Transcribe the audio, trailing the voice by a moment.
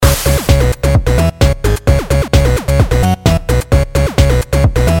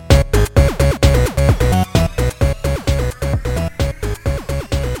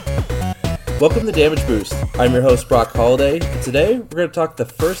Welcome to Damage Boost. I'm your host, Brock Holiday, and today we're going to talk the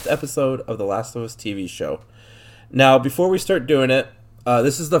first episode of The Last of Us TV show. Now, before we start doing it,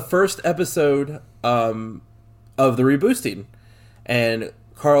 this is the first episode of the reboosting, and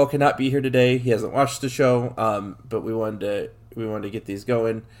Carl cannot be here today. He hasn't watched the show, but we wanted to get these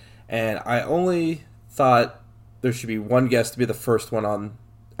going, and I only thought there should be one guest to be the first one on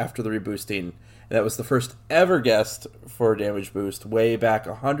after the reboosting. And that was the first ever guest for Damage Boost way back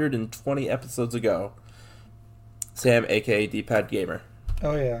 120 episodes ago. Sam, a.k.a. D-Pad Gamer.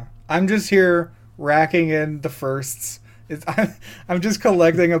 Oh, yeah. I'm just here racking in the firsts. I'm just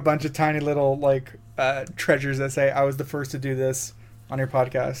collecting a bunch of tiny little treasures that say I was the first to do this on your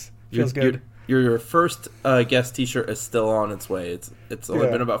podcast. Feels good. Your first guest t-shirt is still on its way. It's only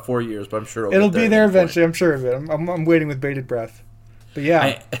been about 4 years, but I'm sure it'll be there eventually. I'm sure of it. I'm waiting with bated breath. But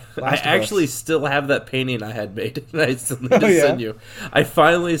yeah, I actually still have that painting I had made, and I still need to send you. I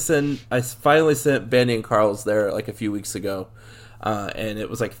finally sent Benny and Carl's there like a few weeks ago, and it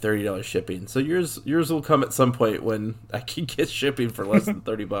was like $30 shipping. So yours will come at some point when I can get shipping for less than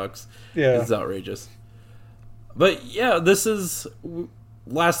 $30. Yeah, it's outrageous. But yeah, this is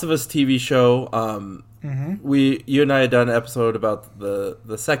Last of Us TV show. You and I had done an episode about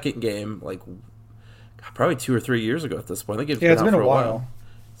the second game, like probably 2 or 3 years ago at this point. I think it's been a while.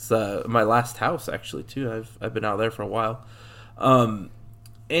 It's my last house, actually, too. I've been out there for a while.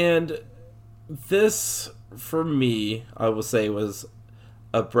 And this, for me, I will say, was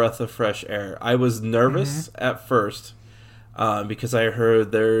a breath of fresh air. I was nervous at first because I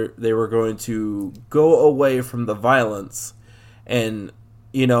heard they were going to go away from the violence. And,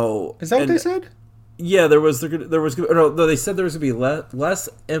 you know... Is that what they said? Yeah, they said there was going to be less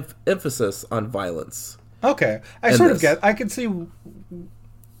emphasis on violence. Okay, I can see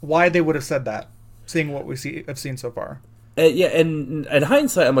why they would have said that, seeing what have seen so far. And in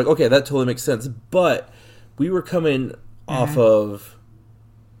hindsight, I'm like, okay, that totally makes sense. But we were coming off of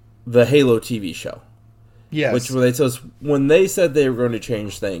the Halo TV show, yes, when they said they were going to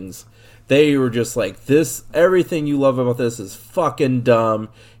change things, they were just like, this, everything you love about this is fucking dumb.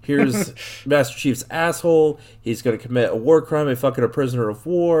 Here's Master Chief's asshole. He's going to commit a war crime and fucking a prisoner of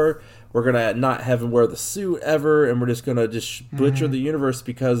war. We're going to not have him wear the suit ever, and we're just going to just butcher the universe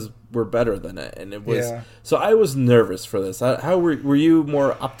because we're better than it. And it was... Yeah. So I was nervous for this. How were you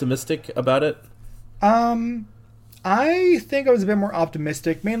more optimistic about it? I think I was a bit more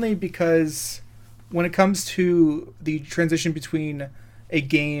optimistic, mainly because when it comes to the transition between a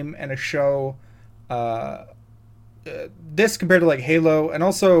game and a show, this compared to like Halo and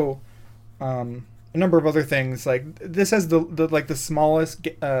also a number of other things, like this has the smallest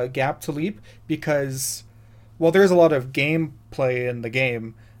gap to leap, because while there's a lot of gameplay in the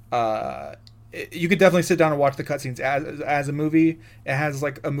game, you could definitely sit down and watch the cutscenes as a movie. It has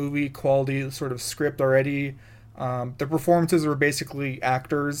like a movie quality sort of script already. The performances are basically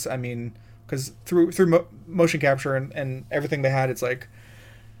actors. I mean, because through motion capture and everything they had, it's like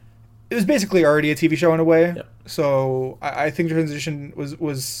it was basically already a TV show in a way. Yep. So I think the transition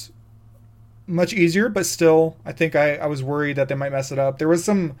was much easier, but still, I think I was worried that they might mess it up. There was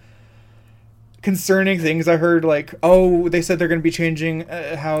some concerning things I heard, like, they said they're going to be changing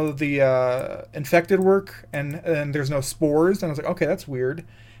how the infected work, and there's no spores, and I was like, okay, that's weird.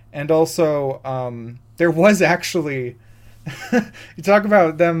 And also, there was actually... you talk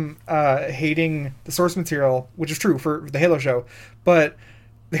about them hating the source material, which is true for the Halo show, but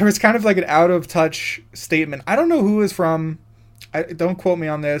there was kind of like an out-of-touch statement. I don't know who it was from. Don't quote me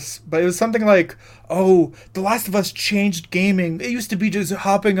on this, but it was something like, The Last of Us changed gaming. It used to be just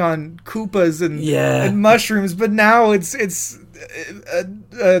hopping on Koopas and mushrooms, but now it's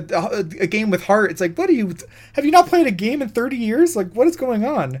a game with heart. It's like, have you not played a game in 30 years? Like, what is going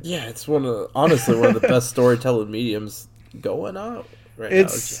on? Yeah, it's honestly one of the best storytelling mediums going on right now.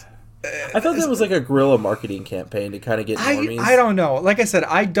 I thought that was like a guerrilla marketing campaign to kind of get normies. I don't know. Like I said,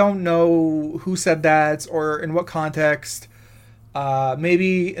 I don't know who said that or in what context.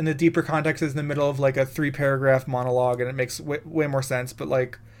 Maybe in the deeper context is in the middle of like a 3-paragraph monologue and it makes way more sense. But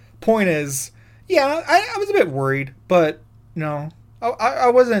like, point is, I was a bit worried, but no, I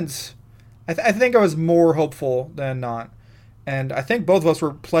wasn't. I think I was more hopeful than not. And I think both of us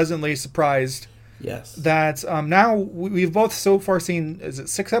were pleasantly surprised. Yes. That now we've both so far seen, is it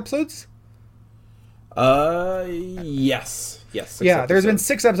 6 episodes? Yes. Yes. There's been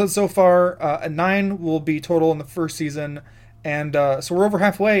 6 episodes so far. 9 will be total in the first season. And so we're over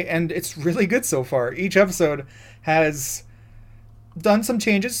halfway, and it's really good so far. Each episode has done some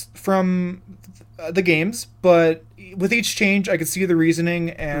changes from the games, but with each change, I could see the reasoning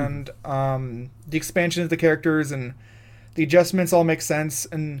and the expansion of the characters and the adjustments all make sense.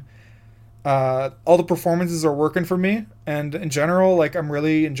 And All the performances are working for me, and in general, like I'm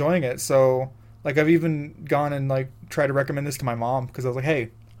really enjoying it. So, like I've even gone and like tried to recommend this to my mom because I was like, hey,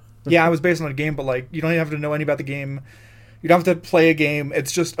 yeah, I was based on a game, but like you don't have to know anything about the game. You don't have to play a game.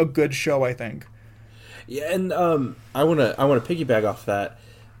 It's just a good show, I think. Yeah, and I wanna piggyback off that.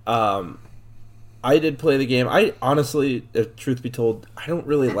 I did play the game. I honestly, if truth be told, I don't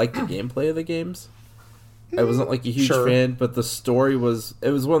really like the gameplay of the games. I wasn't like a huge Sure. fan, but the story was.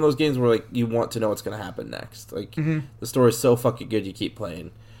 It was one of those games where like you want to know what's going to happen next. Like the story's so fucking good, you keep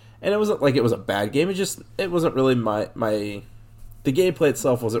playing. And it wasn't like it was a bad game. It wasn't really my. The gameplay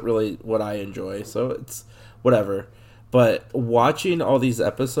itself wasn't really what I enjoy, so it's whatever. But watching all these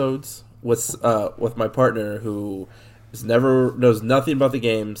episodes with my partner who knows nothing about the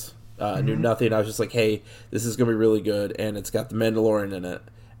games, knew nothing. I was just like, hey, this is gonna be really good, and it's got the Mandalorian in it,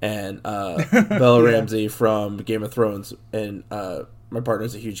 and Bella Yeah. Ramsey from Game of Thrones, and my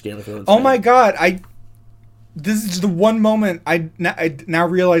partner's a huge Game of Thrones Oh fan. my god, this is the one moment I now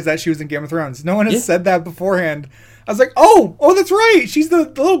realize that she was in Game of Thrones. No one has Yeah. said that beforehand. I was like, oh, that's right. She's the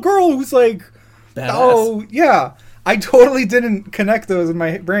little girl who's like, Badass. oh, yeah. I totally didn't connect those in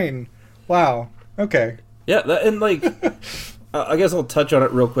my brain. Wow. Okay. Yeah, and like, I guess I'll touch on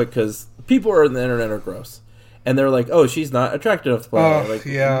it real quick because people on the internet are gross, and they're like, "Oh, she's not attractive enough to play." Oh, Like,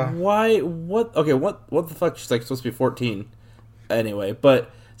 yeah. Why? What? Okay, what the fuck? She's like supposed to be 14, anyway.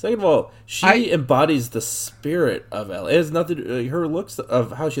 But second of all, she embodies the spirit of Ellie. It has nothing. Her looks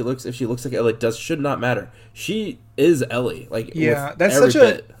of how she looks. If she looks like Ellie, should not matter. She is Ellie. Like, Yeah, with that's every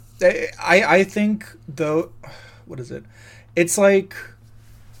such bit. I think, though, what is it? It's like,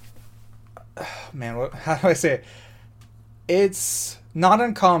 man, how do I say it? It's not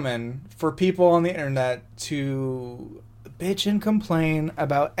uncommon for people on the internet to bitch and complain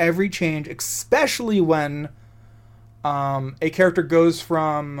about every change, especially when a character goes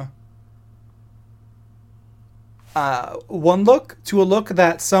from one look to a look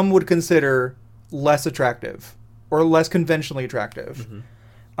that some would consider less attractive or less conventionally attractive.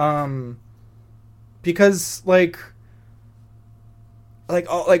 Because I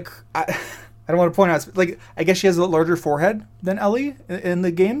don't want to point out, like, I guess she has a larger forehead than Ellie in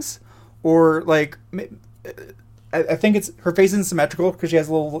the games, or like I think it's her face isn't symmetrical because she has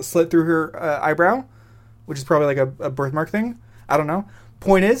a little slit through her eyebrow, which is probably like a birthmark thing. I don't know.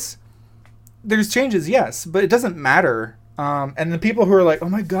 Point is, there's changes, yes, but it doesn't matter. And the people who are like, "Oh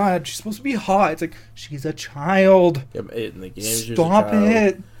my god, she's supposed to be hot," it's like she's a child. Yeah, in the game, she's a Stop child.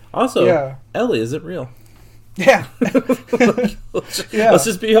 it. Also, Yeah. Ellie isn't real. Yeah. Yeah. Let's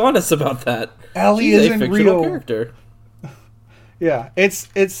just be honest about that. Ellie She's isn't a fictional real. character. Yeah, it's.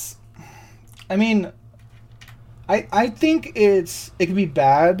 I mean, I think it can be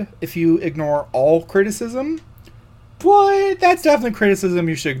bad if you ignore all criticism, but that's definitely criticism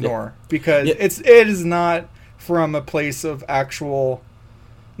you should ignore because Yeah. it is not from a place of actual.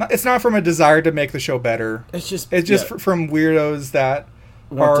 It's not from a desire to make the show better. It's just From weirdos that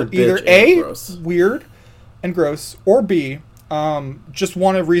Want are to bitch either and A, gross. weird and gross, or B, just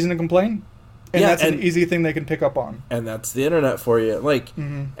want a reason to complain. And Yeah, that's and- an easy thing they can pick up on. and that's the internet for you. Like,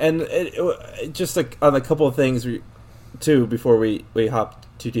 and it just like on a couple of things too before we hop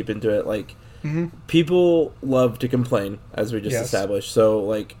too deep into it. Like, people love to complain, as we just Yes. established. So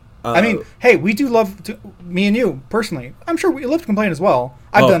like, I mean, hey, we do love to, me and you personally. I'm sure we love to complain as well.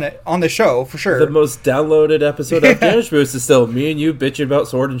 I've Oh. done it on the show for sure. the most downloaded episode of Damage Boost is still me and you bitching about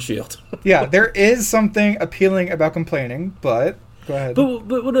Sword and Shield. Yeah, there is something appealing about complaining, but go ahead.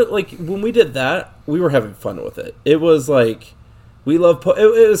 But like when we did that, we were having fun with it. It was like we love.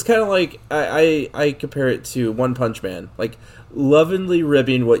 It was kind of like I compare it to One Punch Man, like lovingly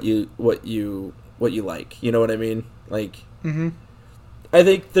ribbing what you like. You know what I mean? Like, I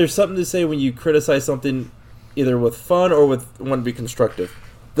think there's something to say when you criticize something, either with fun or with want to be constructive.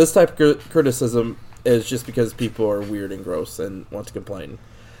 This type of criticism is just because people are weird and gross and want to complain.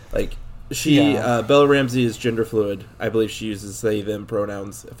 Like, Yeah. Bella Ramsey is gender fluid. I believe she uses they them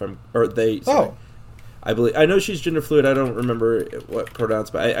pronouns. They. Sorry. Oh. I know she's gender fluid. I don't remember what pronouns,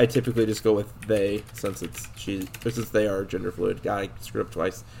 but I typically just go with they since they are gender fluid. God, I screwed up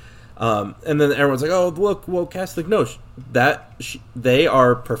twice. And then everyone's like, "Oh, look, well, cast like no, they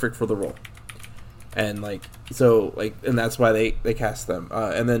are perfect for the role." And and that's why they cast them.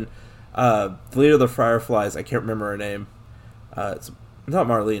 And then the leader of the Fireflies, I can't remember her name. It's not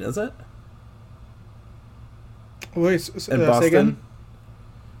Marlene, is it? Wait, In say Boston, again?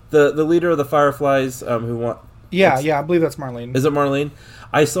 the leader of the Fireflies, who want Yeah, I believe that's Marlene. is it Marlene?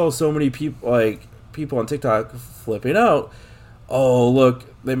 I saw so many people on TikTok flipping out. Oh, look,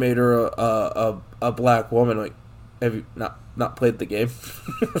 they made her a black woman. Like, have you not played the game?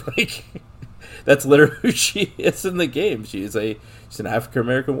 Like, that's literally who she is in the game. She's an African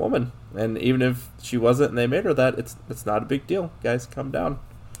American woman, and even if she wasn't, and they made her that, it's not a big deal. Guys, calm down,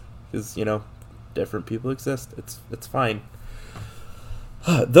 because different people exist. It's fine.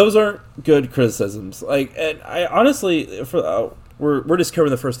 Those aren't good criticisms. And I honestly, we're just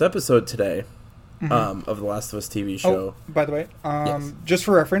covering the first episode today. Of the Last of Us TV show. Oh, by the way, yes. Just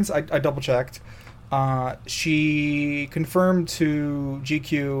for reference, I double checked. She confirmed to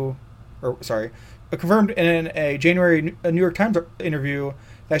GQ, confirmed in a January New York Times interview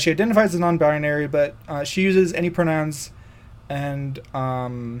that she identifies as non-binary, but she uses any pronouns, and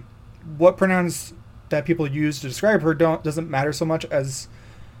what pronouns that people use to describe her doesn't matter so much as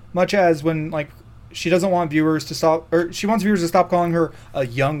when she doesn't want viewers to stop, or she wants viewers to stop calling her a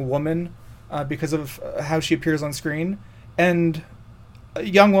young woman. Because of how she appears on screen, and a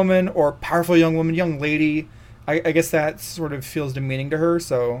young woman or powerful young woman, young lady, I guess that sort of feels demeaning to her.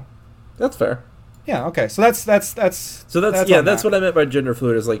 So that's fair. Yeah. Okay. So that's what I meant by gender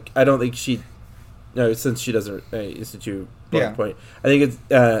fluid. Is I don't think she, since she doesn't, since you brought the point, I think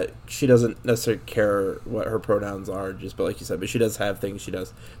it's she doesn't necessarily care what her pronouns are, but like you said, but she does have things she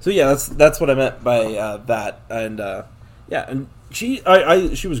does. So yeah, that's what I meant by that, and and she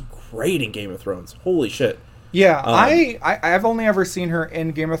was great in Game of Thrones. Holy shit. Yeah, I've only ever seen her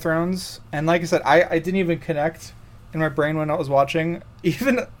in Game of Thrones, and like I said, I didn't even connect in my brain when I was watching,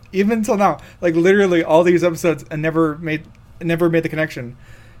 even till now. Literally all these episodes, and never made the connection.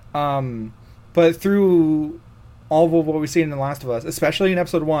 But through all of what we've seen in The Last of Us, especially in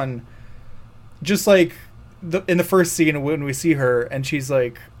episode 1, just in the first scene when we see her, and she's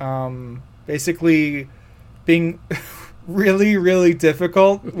basically being really, really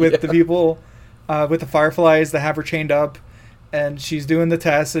difficult with the people, with the Fireflies that have her chained up, and she's doing the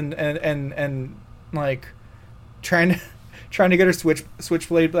tests and trying to get her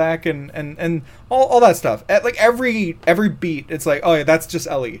switchblade back and all that stuff. At every beat, it's oh yeah, that's just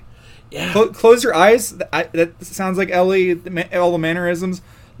Ellie. Yeah. Close your eyes. That sounds like Ellie. All the mannerisms.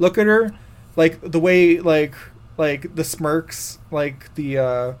 Look at her, the way the smirks,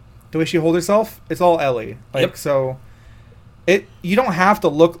 the way she holds herself. It's all Ellie. Yep. So. You don't have to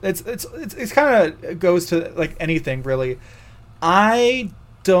look. It's kind of goes to anything really. I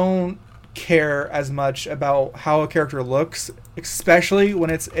don't care as much about how a character looks, especially when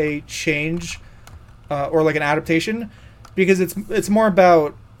it's a change or an adaptation, because it's more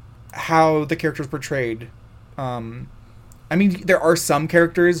about how the character is portrayed. I mean, there are some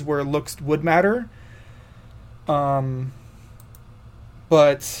characters where looks would matter, but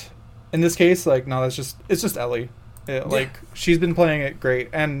in this case, no, it's just Ellie. She's been playing it great,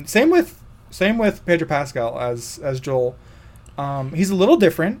 and same with Pedro Pascal as Joel. He's a little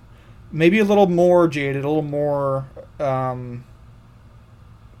different, maybe a little more jaded, a little more a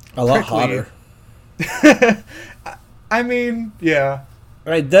lot hotter. I mean, yeah.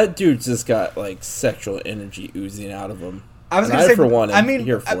 Right, that dude's just got sexual energy oozing out of him. I was gonna say, for one, I mean,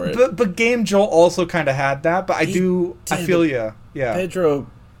 here for it. But Game Joel also kind of had that. But I feel you. Yeah. Pedro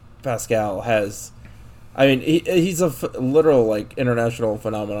Pascal has. I mean, he's a literal international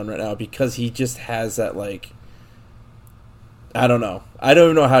phenomenon right now because he just has that I don't know. I don't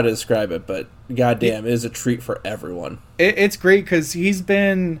even know how to describe it, but goddamn, it is a treat for everyone. It's great because he's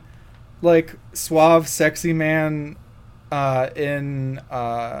been suave, sexy man in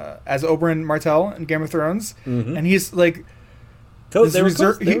as Oberyn Martell in Game of Thrones, and he's they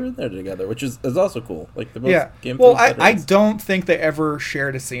were in there together, which is also cool. Game of Thrones I don't think they ever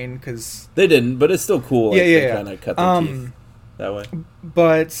shared a scene because they didn't, but it's still cool. They kind of cut their teeth that way.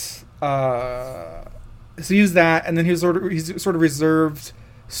 But so he's that, and then he's sort of reserved,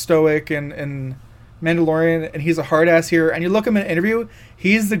 stoic, and Mandalorian, and he's a hard ass here. And you look him in an interview,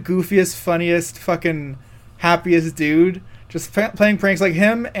 he's the goofiest, funniest, fucking happiest dude, just playing pranks like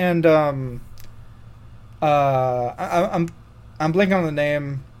him. And I'm blanking on the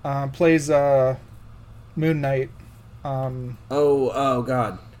name. Plays Moon Knight. Oh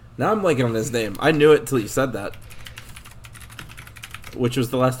God! Now I'm blanking on his name. I knew it until you said that. Which was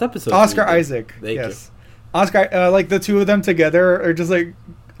the last episode. Oscar Isaac. Thank you. Oscar. The two of them together are just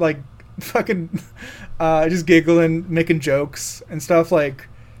fucking just giggling, making jokes and stuff.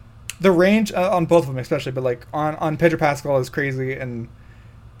 The range on both of them, especially, but on Pedro Pascal is crazy, and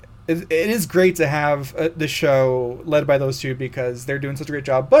it is great to have the show led by those two because they're doing such a great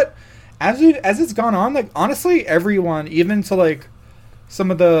job. But as it's gone on, honestly, everyone, even to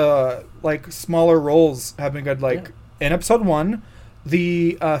some of the smaller roles, have been good. In episode 1,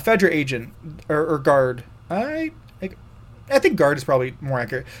 the Fedra agent or guard, I think guard is probably more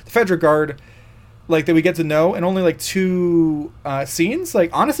accurate. The Fedra guard, like that we get to know in only like 2 scenes.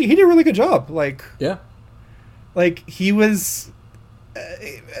 Like honestly, he did a really good job. Yeah. Like he was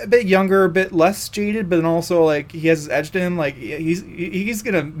a bit younger, a bit less jaded, but then also like he has his edge to him. Like he's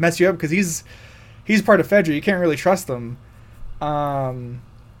gonna mess you up because he's part of Fedra. You can't really trust them.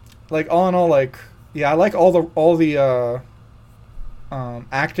 Like all in all, like yeah, I like all the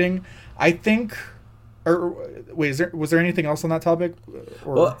acting. I think. Or wait, was there anything else on that topic?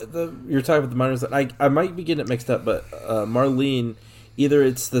 Or? Well, you're talking about the minors. I might be getting it mixed up, but Marlene, either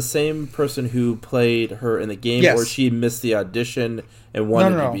it's the same person who played her in the game, yes. or she missed the audition and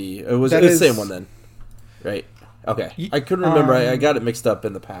wanted to be. It was the same one then, right? Okay, I couldn't remember. I got it mixed up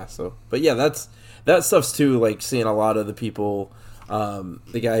in the past. So, but yeah, that stuff's too. Like seeing a lot of the people.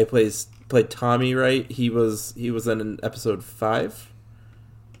 The guy who played Tommy, right? He was in episode 5.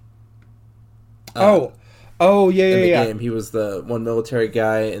 Yeah. In the game, he was the one military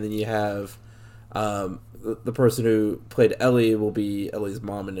guy, and then you have the person who played Ellie will be Ellie's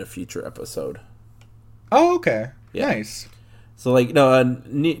mom in a future episode. Oh, okay, yeah. Nice. So like, no,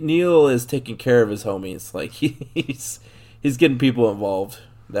 Neil is taking care of his homies. Like he's getting people involved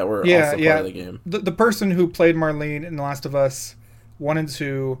that were also part of the game. The person who played Marlene in The Last of Us 1 and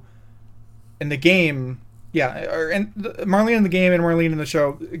 2 in the game. Yeah, Marlene in the game and Marlene in the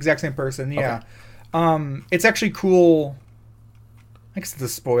show, exact same person. Yeah, okay. It's actually cool. I guess it's a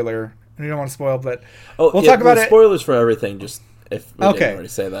spoiler. I don't want to spoil, but we'll talk about it. Spoilers for everything. Just if we didn't already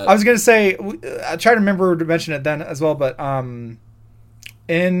say that, I was gonna say I try to remember to mention it then as well. But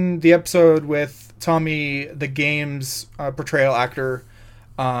in the episode with Tommy, the game's portrayal actor,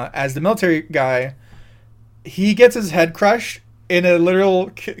 as the military guy, he gets his head crushed in a literal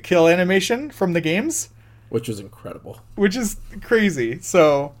kill animation from the games. Which was incredible. Which is crazy.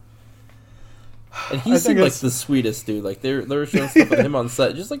 So, and he seemed like the sweetest dude. Like they were showing stuff of him on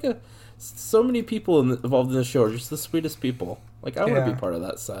set. Just like so many people involved in the show are just the sweetest people. Like I want to be part of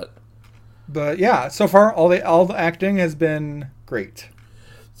that set. But yeah, so far all the acting has been great.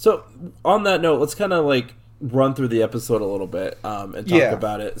 So on that note, let's kind of like run through the episode a little bit and talk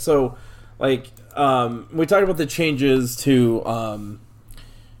about it. So like we talked about the changes to.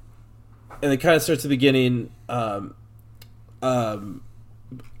 And it kind of starts at the beginning. I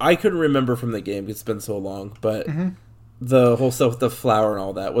couldn't remember from the game. It's been so long, but the whole stuff with the flower and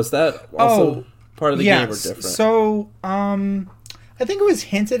all that, was that also part of the game or different? So I think it was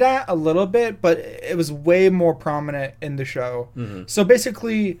hinted at a little bit, but it was way more prominent in the show. So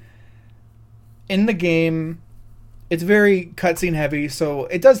basically, in the game, it's very cutscene heavy, so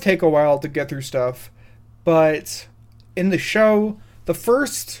it does take a while to get through stuff. But in the show, the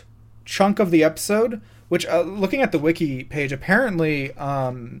first chunk of the episode, which looking at the wiki page, apparently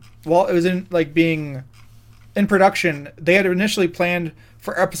while it was being in production, they had initially planned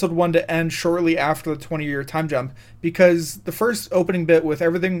for episode 1 to end shortly after the 20-year time jump, because the first opening bit with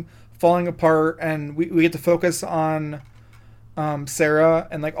everything falling apart and we get to focus on Sarah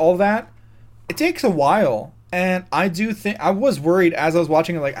and like all that, it takes a while. And I do think I was worried as I was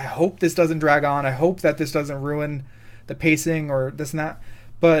watching it, like I hope this doesn't drag on, I hope that this doesn't ruin the pacing or this and that.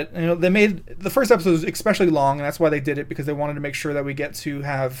 But they made the first episode was especially long, and that's why they did it, because they wanted to make sure that we get to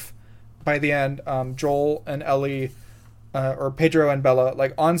have, by the end, Joel and Ellie, or Pedro and Bella,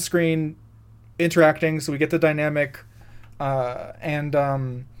 like on screen interacting, so we get the dynamic. And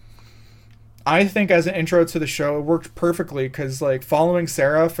I think as an intro to the show, it worked perfectly, because like following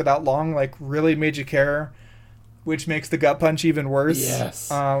Sarah for that long like really made you care, which makes the gut punch even worse. Yes.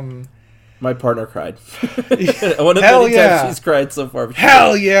 My partner cried. One of the many times she's cried so far.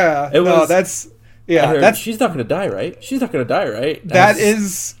 Hell yeah! That's she's not going to die, right? She's not going to die, right? That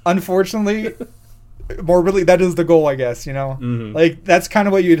is unfortunately, morbidly, that is the goal, I guess. Like that's kind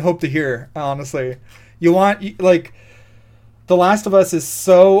of what you'd hope to hear. Honestly, you want like The Last of Us is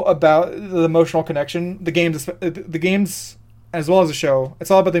so about the emotional connection. The games as well as the show.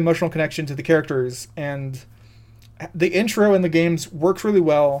 It's all about the emotional connection to the characters, and the intro in the games works really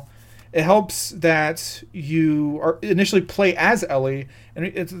well. It helps that you are initially play as Ellie, and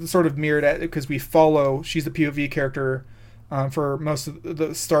it's sort of mirrored at because we follow. She's the POV character for most of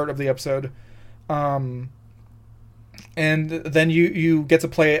the start of the episode, and then you get to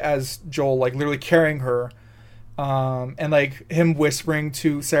play as Joel, like literally carrying her, and like him whispering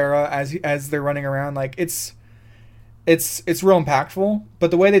to Sarah as they're running around. Like it's real impactful. But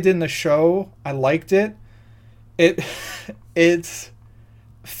the way they did in the show, I liked it. It's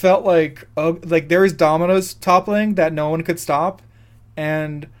felt like there was dominoes toppling that no one could stop,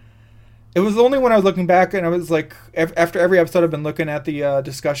 and it was only when I was looking back and I was like, after every episode I've been looking at the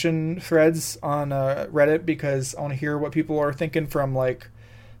discussion threads on Reddit, because I want to hear what people are thinking from like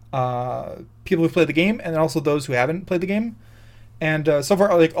people who play the game, and then also those who haven't played the game. And so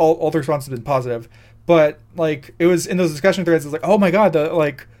far, like all the responses have been positive. But like it was in those discussion threads, it's like, oh my god, they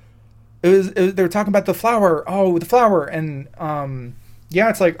were talking about the flour. Oh, the flour, and yeah,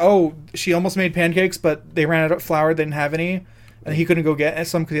 it's like, oh, she almost made pancakes, but they ran out of flour, they didn't have any, and he couldn't go get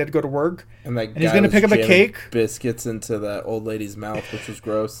some because he had to go to work. And he's gonna pick up a cake, biscuits into that old lady's mouth, which was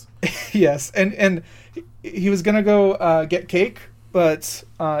gross. Yes, and he was gonna go get cake, but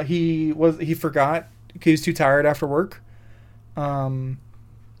he forgot because he was too tired after work.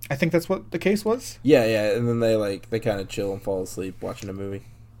 I think that's what the case was. Yeah, and then they kind of chill and fall asleep watching a movie.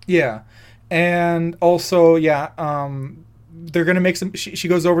 Yeah, and also they're gonna make some. She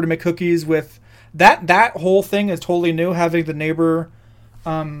goes over to make cookies with that whole thing is totally new. Having the neighbor,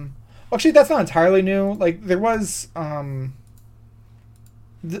 actually that's not entirely new. Like there was,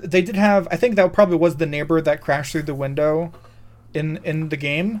 they did have. I think that probably was the neighbor that crashed through the window, in the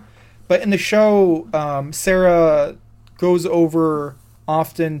game, but in the show, Sarah goes over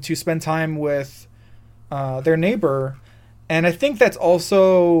often to spend time with their neighbor, and I think that's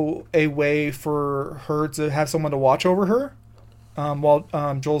also a way for her to have someone to watch over her while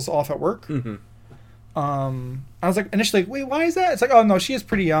Joel's off at work. Mm-hmm. I was like initially, wait, why is that? It's like, oh no, she is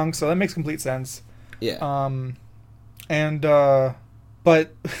pretty young, so that makes complete sense. Yeah.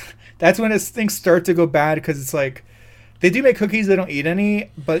 But that's when things start to go bad because it's like they do make cookies, they don't eat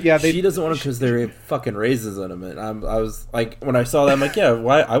any, but yeah, she doesn't want them because there are fucking raisins in them. And I was like, when I saw that, I'm like, yeah,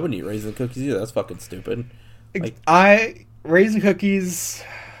 why? I wouldn't eat raisin cookies either. That's fucking stupid. Like, raisin cookies,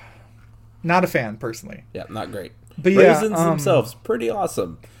 not a fan personally. Yeah, not great. But raisins themselves, pretty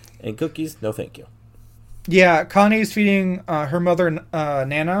awesome, and cookies, no thank you. Yeah, Connie's feeding her mother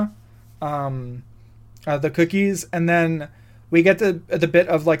Nana the cookies, and then we get the bit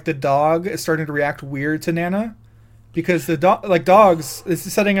of like the dog is starting to react weird to Nana. Because the dogs, this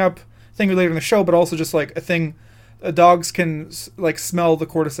is setting up a thing later in the show, but also just like a thing, dogs can like smell the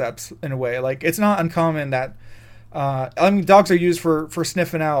cordyceps in a way. Like it's not uncommon that, dogs are used for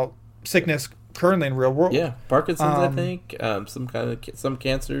sniffing out sickness currently in real world. Yeah, Parkinson's, I think, some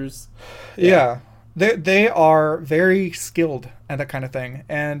cancers. Yeah, they are very skilled at that kind of thing,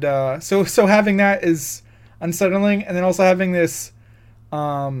 and so having that is unsettling, and then also having this,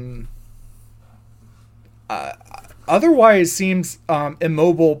 otherwise seems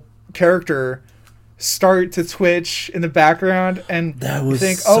immobile character start to twitch in the background, and that was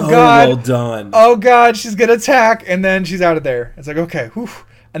think, so well done. Oh god, she's gonna attack, and then she's out of there. It's like, okay, whew.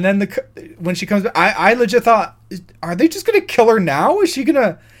 And then when she comes back, I legit thought, are they just gonna kill her now? Is she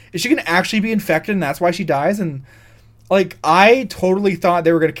gonna actually be infected, and that's why she dies? And like, I totally thought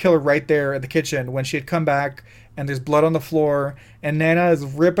they were gonna kill her right there in the kitchen when she had come back. And there's blood on the floor, and Nana is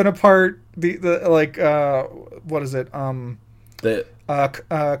ripping apart the what is it?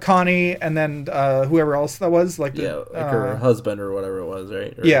 Connie, and then whoever else that was, like her husband or whatever it was,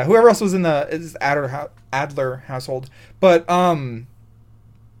 right? Or, yeah, whoever else was in the Adler household. But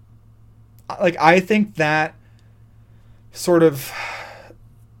like I think that sort of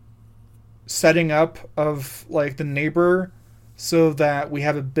setting up of like the neighbor, so that we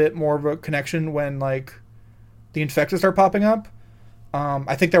have a bit more of a connection when like the infected start popping up.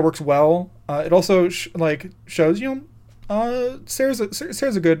 I think that works well. It also shows, Sarah's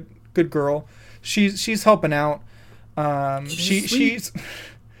a good girl. She's helping out. She's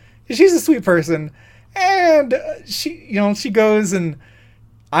a sweet person, and she goes, and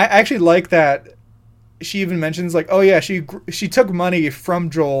I actually like that she even mentions like, oh yeah, she took money from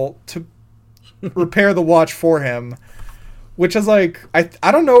Joel to repair the watch for him, which is like,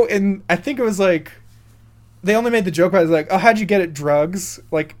 I don't know, and I think it was like, they only made the joke about it, like, oh, how'd you get it? Drugs.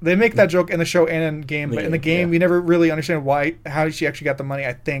 Like, they make that joke in the show and in game, but in the game, you never really understand how she actually got the money,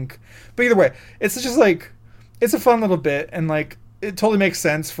 I think. But either way, it's just like, it's a fun little bit, and like, it totally makes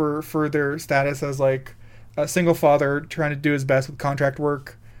sense for their status as like a single father trying to do his best with contract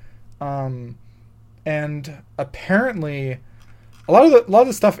work. And apparently, a lot of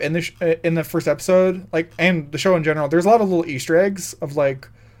the stuff in the first episode, like, and the show in general, there's a lot of little Easter eggs of like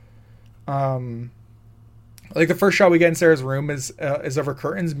the first shot we get in Sarah's room is of her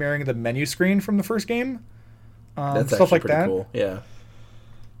curtains mirroring the menu screen from the first game. That's stuff like pretty that. Cool. Yeah.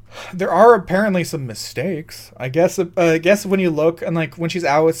 There are apparently some mistakes. I guess when you look, and like when she's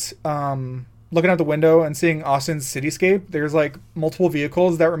out looking out the window and seeing Austin's cityscape, there's like multiple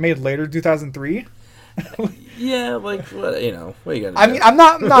vehicles that were made later, 2003. Yeah, like what what are you gonna do? I mean, I'm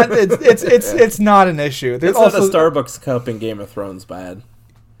not. It's not an issue. There's also not a Starbucks cup in Game of Thrones bad.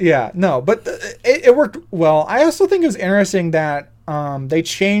 Yeah, no, but it worked well. I also think it was interesting that they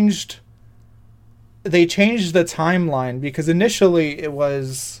changed they changed the timeline because initially it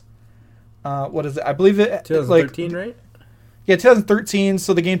was what is it? I believe it 2013, right? Yeah, 2013.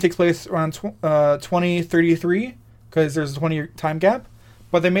 So the game takes place around 2033 because there's a 20-year time gap.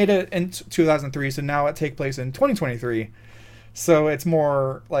 But they made it in 2003, so now it takes place in 2023. So it's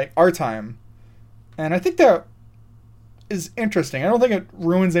more like our time. And I think that is interesting. I don't think it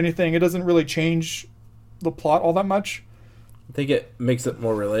ruins anything. It doesn't really change the plot all that much. I think it makes it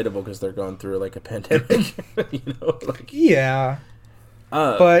more relatable because they're going through like a pandemic. Yeah.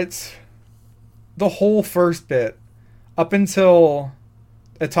 But the whole first bit, up until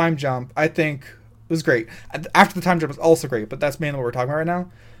a time jump, I think was great. After the time jump was also great, but that's mainly what we're talking about right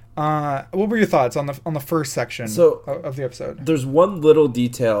now. What were your thoughts on the first section of the episode? There's one little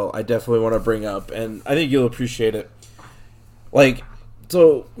detail I definitely want to bring up, and I think you'll appreciate it. Like,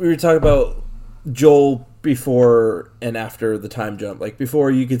 so we were talking about Joel before and after the time jump. Like,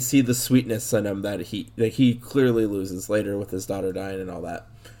 before you could see the sweetness in him that he clearly loses later with his daughter dying and all that.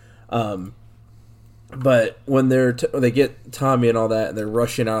 But when they get Tommy and all that, and they're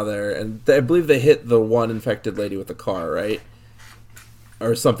rushing out of there, and I believe they hit the one infected lady with the car, right?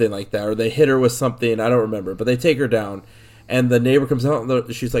 Or something like that. Or they hit her with something, I don't remember. But they take her down, and the neighbor comes out,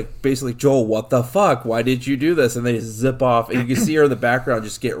 and she's like, basically, Joel, what the fuck? Why did you do this? And they zip off, and you can see her in the background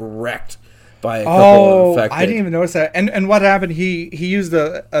just get wrecked by a couple of infected. I didn't even notice that. And what happened, he used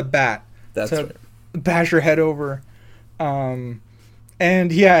a bat to bash her head over. And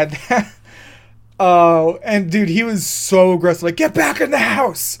yeah, and dude, he was so aggressive, like, get back in the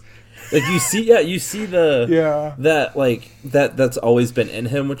house. Like you see that's always been in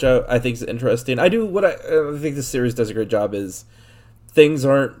him, which I think is interesting. I think this series does a great job is things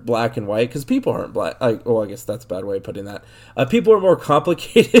aren't black and white because people aren't black. I guess that's a bad way of putting that. People are more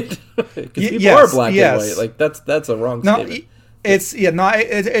complicated because people are black and white. Like that's a wrong statement. It's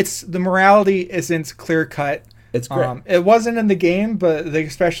the morality isn't clear cut. It's great. It wasn't in the game, but they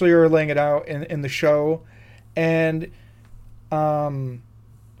especially are laying it out in the show, and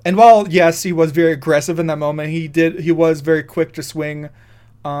while yes, he was very aggressive in that moment, he was very quick to swing.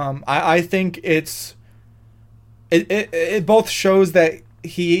 I think it both shows that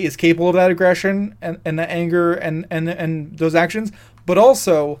he is capable of that aggression and the anger and those actions, but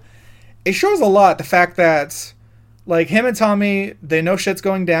also it shows a lot the fact that like him and Tommy, they know shit's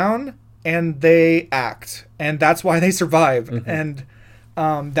going down and they act, and that's why they survive. Mm-hmm.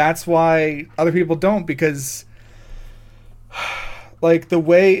 And that's why other people don't, because like the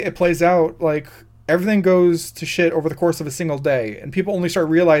way it plays out, like everything goes to shit over the course of a single day, and people only start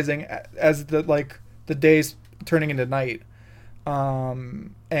realizing as the days turning into night.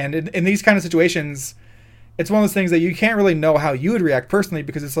 And in these kind of situations, it's one of those things that you can't really know how you would react personally,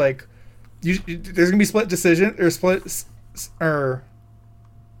 because it's like there's gonna be split decision or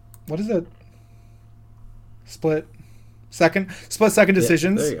what is it? Split second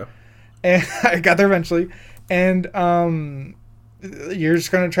decisions. Yeah, there you go. And I got there eventually. And you're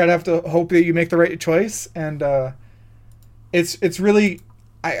just gonna try to have to hope that you make the right choice. And it's really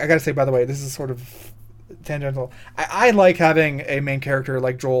I gotta say, by the way, this is sort of tangential. I like having a main character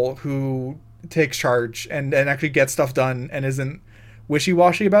like Joel who takes charge and actually gets stuff done and isn't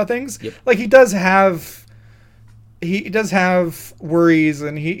wishy-washy about things. Yep. Like he does have worries,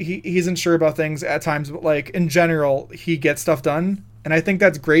 and he's unsure about things at times, but like in general he gets stuff done, and I think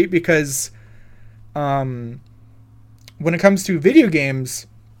that's great because when it comes to video games,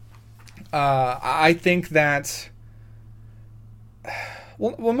 I think that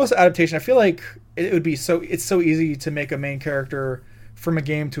well most adaptation, I feel like it would be it's so easy to make a main character from a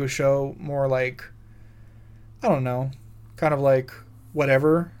game to a show more like, I don't know, kind of like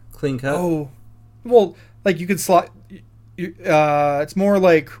whatever, clean cut. Oh, well, like you could slot. It's more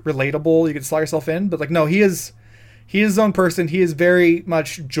like relatable. You could slot yourself in, but like no, he is his own person. He is very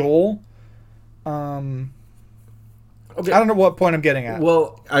much Joel. Okay. I don't know what point I'm getting at.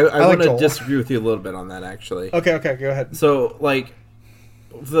 Well, I want to disagree with you a little bit on that, actually. Okay, go ahead. So, like,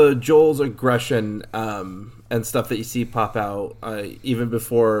 the Joel's aggression and stuff that you see pop out even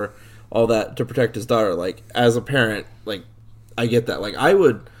before all that to protect his daughter, like, as a parent, like, I get that. Like, I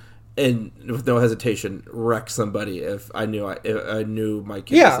would, and with no hesitation, wreck somebody if I knew my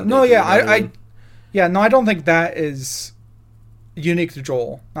kid. Yeah, no, yeah, I don't think that is unique to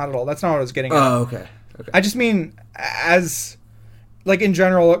Joel. Not at all. That's not what I was getting at. Oh, okay. I just mean as, like, in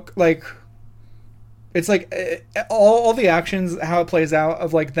general, like, it's like all the actions, how it plays out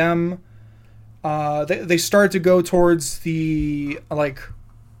of like them, they start to go towards the, like,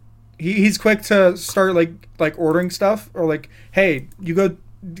 he's quick to start like ordering stuff, or like, hey, you go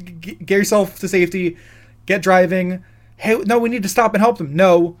get yourself to safety, get driving. Hey, no, we need to stop and help them.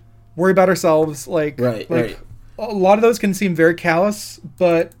 No, worry about ourselves. Right. A lot of those can seem very callous,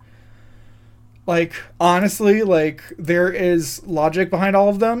 but like honestly, like there is logic behind all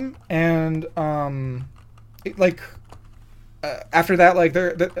of them, and after that, like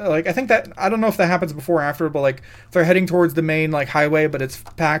they're like, I think that, I don't know if that happens before or after, but like they're heading towards the main like highway, but it's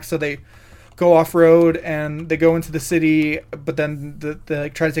packed, so they go off road and they go into the city, but then they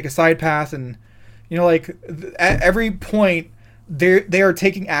like try to take a side path, and like at every point they are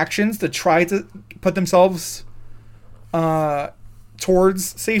taking actions to try to put themselves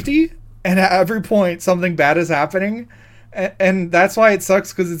towards safety, and at every point something bad is happening, and that's why it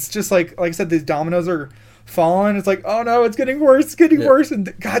sucks, because it's just like I said, these dominoes are falling. It's like, oh no, it's getting worse, worse,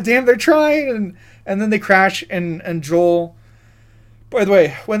 and goddamn, they're trying, and then they crash, and Joel. By the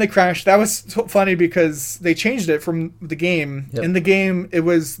way, when they crashed, that was so funny because they changed it from the game. Yep. In the game, it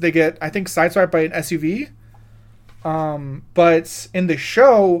was they get, I think, sideswiped by an SUV. But in the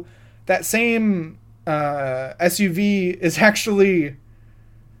show, that same SUV is actually,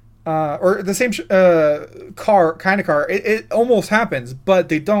 or the same kind of car. It almost happens, but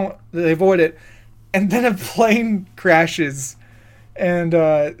they avoid it. And then a plane crashes. And,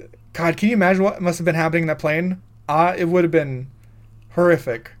 God, can you imagine what must have been happening in that plane? It would have been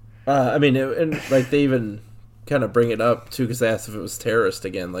horrific. I mean, and like they even kind of bring it up too, because they asked if it was terrorist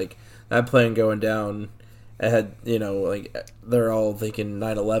again. Like that plane going down, it had, like they're all thinking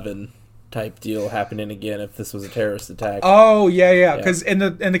 9/11 type deal happening again if this was a terrorist attack. Oh yeah. Because in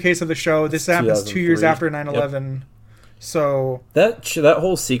the case of the show, this happens 2 years after 9/11. Yep. So that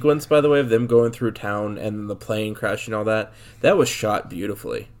whole sequence, by the way, of them going through town and the plane crashing, all that was shot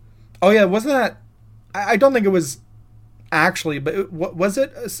beautifully. Oh yeah, wasn't that? I don't think it was. Actually, but was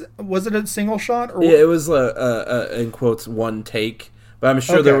it a single shot? Or yeah, it was in quotes one take. But I'm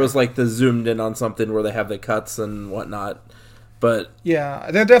sure there was like the zoomed in on something where they have the cuts and whatnot. But yeah,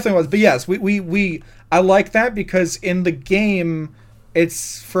 there definitely was. But yes, I like that because in the game,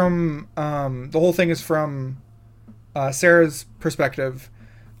 it's from the whole thing is from Sarah's perspective,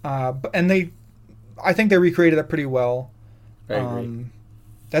 and I think they recreated that pretty well. I agree.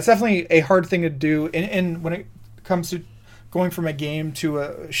 That's definitely a hard thing to do, in when it comes to going from a game to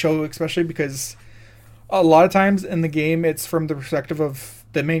a show, especially because a lot of times in the game it's from the perspective of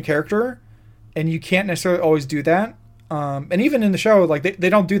the main character, and you can't necessarily always do that. And even in the show, like they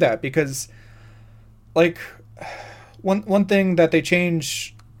don't do that because, like, one thing that they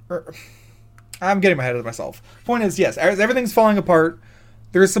change. I'm getting my head of myself. Point is, yes, everything's falling apart.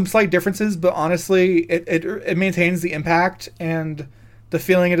 There's some slight differences, but honestly, it maintains the impact and the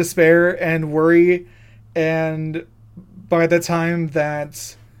feeling of despair and worry. And by the time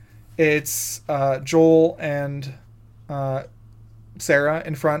that it's Joel and Sarah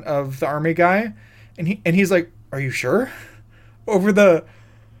in front of the army guy, and he's like, "Are you sure?"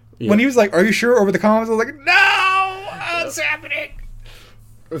 When he was like, "Are you sure?" over the comments, I was like, "No, what's happening?"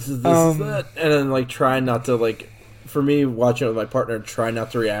 This is that, and then like trying not to, like, for me watching it with my partner, try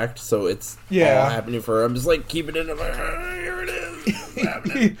not to react, so it's all happening for her. I'm just like keeping it in my here it is. It's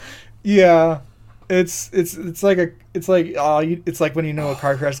happening. Yeah. It's like when a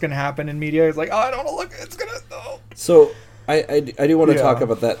car crash is gonna happen in media. It's like, oh, I don't want to look. It's gonna. Oh. So I do want to talk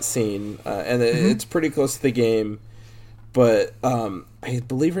about that scene, and it's pretty close to the game, but I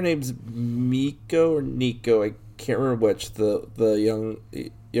believe her name's Miko or Nico. I can't remember which. The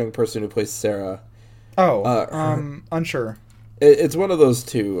young person who plays Sarah. Oh, unsure. It's one of those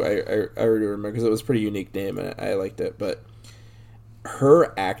two. I already remember because it was a pretty unique name and I liked it, but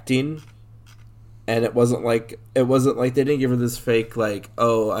her acting. And it wasn't like they didn't give her this fake, like,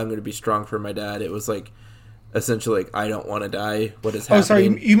 oh, I'm going to be strong for my dad. It was like essentially like, I don't want to die. What is happening? Oh, sorry,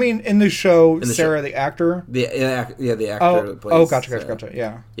 you mean in the show, Sarah, the actor? The actor. That plays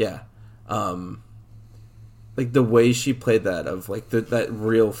gotcha. Yeah. Like the way she played that, of like that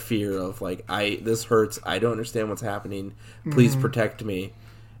real fear of like, this hurts. I don't understand what's happening. Please protect me.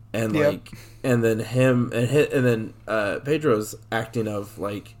 And like, and then him and then Pedro's acting of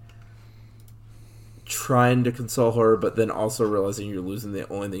like, trying to console her, but then also realizing you're losing the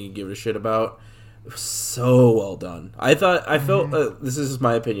only thing you give a shit about. It was so well done. I felt this is just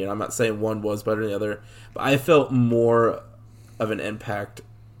my opinion. I'm not saying one was better than the other, but I felt more of an impact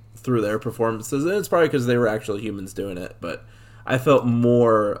through their performances, and it's probably because they were actually humans doing it. But I felt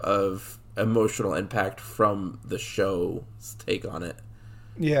more of emotional impact from the show's take on it.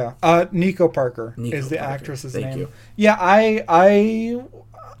 Yeah, Nico Parker is the actress's name. Thank you. Yeah, I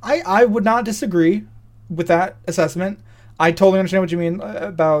would not disagree with that assessment. I totally understand what you mean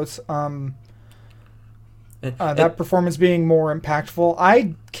about that performance being more impactful.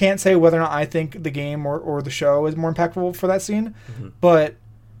 I can't say whether or not I think the game or the show is more impactful for that scene, but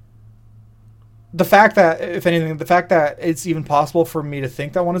the fact that, if anything, the fact that it's even possible for me to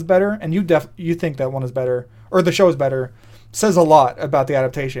think that one is better, and you think that one is better, or the show is better, says a lot about the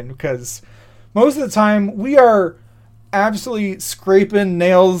adaptation, because most of the time we are absolutely scraping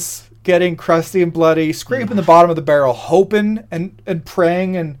nails, getting crusty and bloody, scraping the bottom of the barrel, hoping and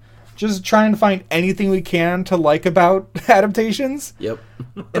praying and just trying to find anything we can to like about adaptations. Yep.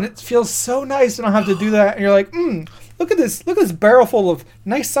 And it feels so nice to not have to do that. And you're like, look at this barrel full of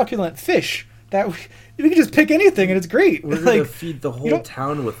nice succulent fish that we can just pick anything and it's great. We're gonna feed the whole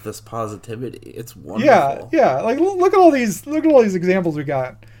town with this positivity. It's wonderful. Yeah. Like look at all these examples we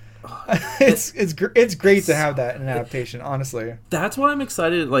got. It's great to have that in an adaptation, honestly. That's why I'm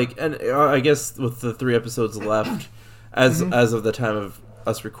excited. Like, and I guess with the 3 episodes left, as of the time of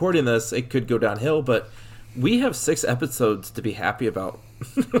us recording this, it could go downhill. But we have 6 episodes to be happy about,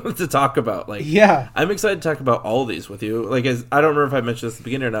 to talk about. Like, yeah, I'm excited to talk about all of these with you. Like, I don't remember if I mentioned this at the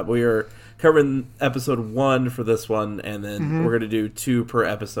beginning or not, but we are covering episode 1 for this one, and then we're gonna do 2 per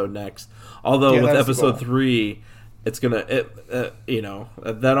episode next. Although with episode 3. It's gonna, that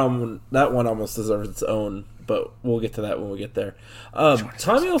one almost deserves its own, but we'll get to that when we get there.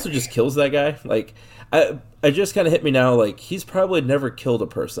 Tommy also just kills that guy. Like, I just kind of hit me now. Like, he's probably never killed a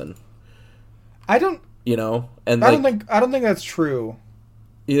person. I don't think that's true.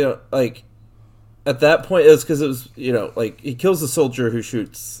 You know, like at that point, it's because it was like he kills the soldier who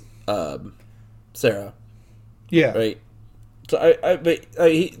shoots Sarah. Yeah. Right. So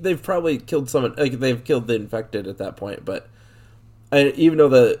they've probably killed someone. Like they've killed the infected at that point, but even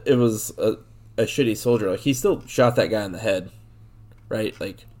though it was a shitty soldier, like he still shot that guy in the head, right?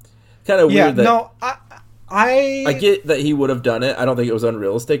 Like, kind of weird. That, no, I get that he would have done it. I don't think it was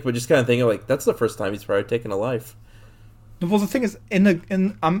unrealistic, but just kind of thinking like that's the first time he's probably taken a life. Well, the thing is,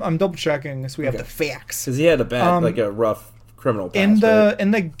 I'm double checking, so we have the facts. Because he had a rough criminal past.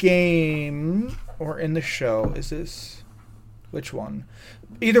 In the game or in the show, is this? Which one?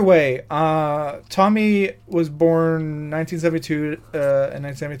 Either way, Tommy was born 1972 and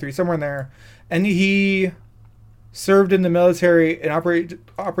 1973, somewhere in there, and he served in the military in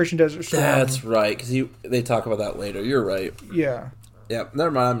Operation Desert Storm. That's right, because they talk about that later. You're right. Yeah. Yeah.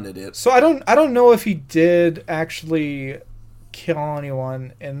 Never mind. I'm an idiot. So I don't know if he did actually kill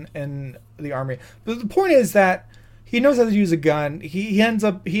anyone in the army, but the point is that he knows how to use a gun. He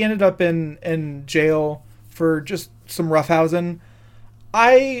ended up in jail for just some roughhousing.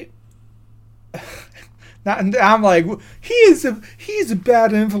 I'm like, he's a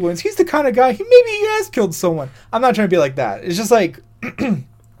bad influence. He's the kind of guy. Maybe he has killed someone. I'm not trying to be like that. It's just like he's a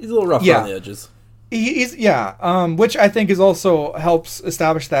little rough on the edges. He's which I think is also helps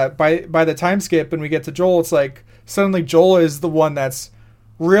establish that by the time skip and we get to Joel, it's like suddenly Joel is the one that's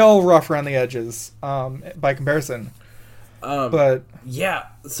real rough around the edges by comparison. But yeah,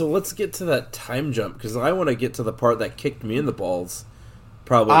 so let's get to that time jump because I want to get to the part that kicked me in the balls,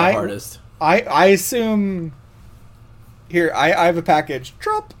 probably the hardest. I assume here I have a package.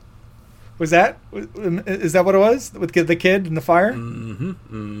 Drop. Is that what it was with the kid in the fire?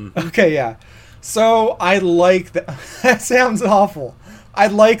 Okay, yeah. So I like that. That sounds awful. I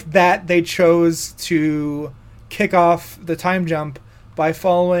like that they chose to kick off the time jump by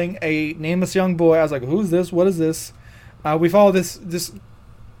following a nameless young boy. I was like, who's this? What is this? We follow this.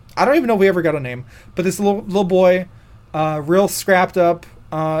 I don't even know if we ever got a name, but this little boy, real scrapped up,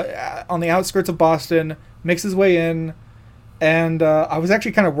 on the outskirts of Boston, makes his way in, and I was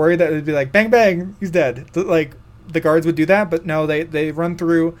actually kind of worried that it'd be like bang bang, he's dead. Like the guards would do that, but no, they run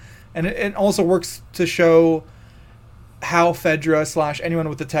through, and it also works to show how Fedra / anyone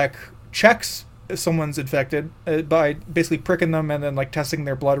with the tech checks if someone's infected by basically pricking them and then like testing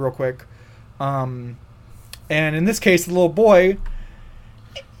their blood real quick. And in this case, the little boy,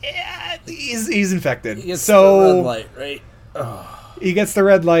 he's infected. He gets the red light, right? Oh. He gets the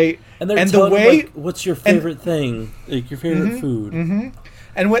red light. And they're telling him, like, what's your favorite thing? Like, your favorite food? Mm-hmm.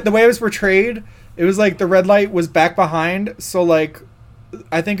 And the way it was portrayed, it was like the red light was back behind. So, like,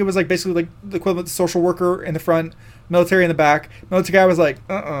 I think it was, like, basically, like, the equivalent of social worker in the front, military in the back. Military guy was like,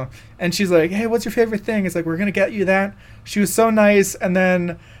 And she's like, hey, what's your favorite thing? It's like, we're going to get you that. She was so nice. And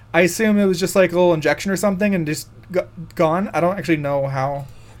then I assume it was just like a little injection or something and just gone. I don't actually know how.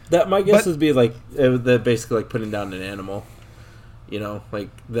 That my guess would be like they're basically like putting down an animal, like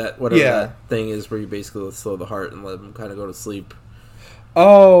that whatever that thing is where you basically slow the heart and let them kind of go to sleep.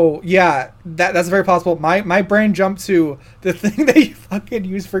 Oh yeah, that's very possible. My brain jumped to the thing that you fucking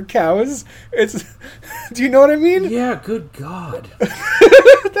use for cows. Do you know what I mean? Yeah. Good God. That's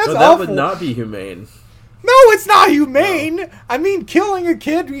awful. That would not be humane. No, it's not humane. No. I mean, killing a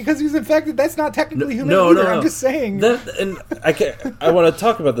kid because he's infected, that's not technically humane either. I'm just saying. I want to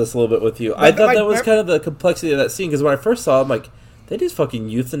talk about this a little bit with you. I thought that was kind of the complexity of that scene, because when I first saw it, I'm like, they just fucking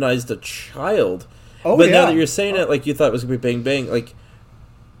euthanized a child. Oh, but now that you're saying it, like, you thought it was going to be bang bang, like,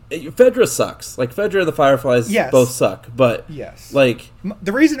 Fedra sucks. Like, Fedra and the Fireflies both suck. But, like...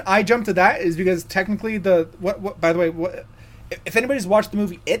 The reason I jumped to that is because technically by the way, if anybody's watched the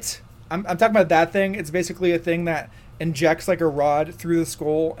movie It... I'm talking about that thing. It's basically a thing that injects like a rod through the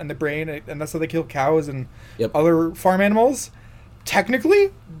skull and the brain, and that's how they kill cows and other farm animals.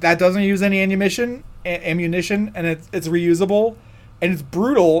 Technically, that doesn't use any ammunition, and it's reusable, and it's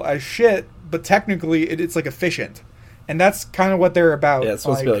brutal as shit. But technically, it's like efficient, and that's kind of what they're about. Yeah, it's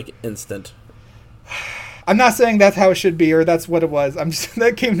supposed to be like instant. I'm not saying that's how it should be or that's what it was. I'm just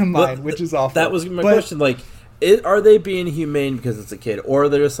that came to mind, which is awful. That was my question. Like. Are they being humane because it's a kid, or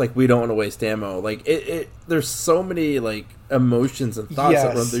they're just like, we don't want to waste ammo? Like there's so many like emotions and thoughts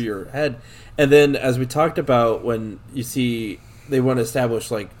that run through your head. And then, as we talked about, when you see they want to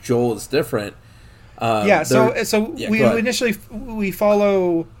establish like Joel is different. We initially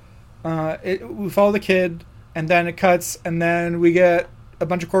follow the kid, and then it cuts, and then we get a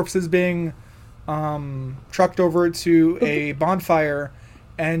bunch of corpses being trucked over to a bonfire,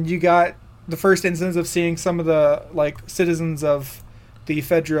 and you got the first instance of seeing some of the like citizens of the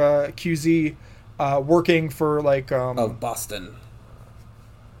Fedra QZ working for like of Boston.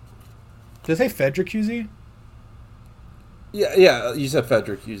 Did I say Fedra QZ? Yeah, you said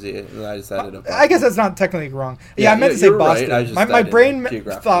Fedra QZ, and I just added up. I guess that's not technically wrong. Yeah, I meant to say Boston. Right. My brain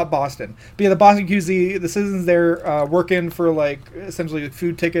thought Boston. But yeah, the Boston QZ, the citizens there working for like essentially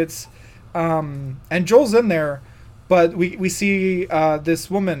food tickets, and Joel's in there, but we see this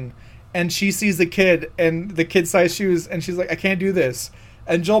woman. And she sees the kid and the kid-sized shoes, and she's like, I can't do this.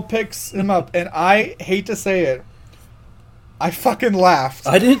 And Joel picks him up, and I hate to say it, I fucking laughed.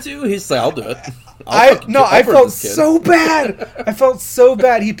 I did too. He's like, I'll do it. I felt so bad. I felt so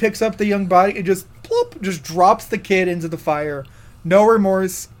bad. He picks up the young body and just drops the kid into the fire. No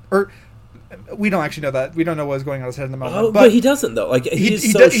remorse. Or we don't actually know that. We don't know what's going on in his head in the moment. Oh, but he doesn't, though. Like, he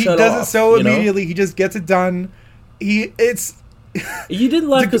does it so immediately. He just gets it done. You didn't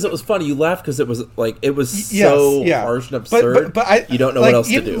laugh because it was funny. You laughed because it was so harsh and absurd. But you don't know what else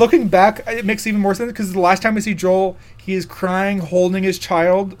to do. Looking back, it makes even more sense because the last time we see Joel, he is crying, holding his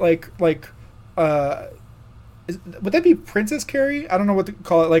child, would that be Princess Carrie? I don't know what to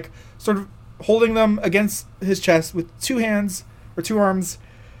call it. Like, sort of holding them against his chest with two hands or two arms,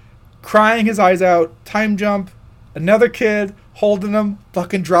 crying his eyes out. Time jump, another kid holding him,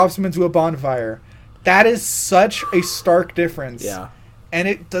 fucking drops him into a bonfire. That is such a stark difference. Yeah. And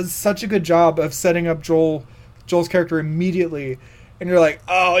it does such a good job of setting up Joel's character immediately. And you're like,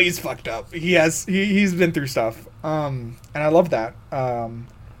 oh, he's fucked up. He's been through stuff. And I love that. And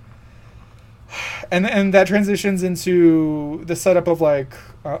that transitions into the setup of like,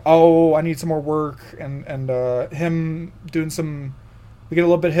 I need some more work. And him doing we get a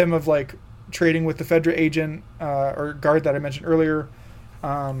little bit of him of like trading with the Fedra agent or guard that I mentioned earlier.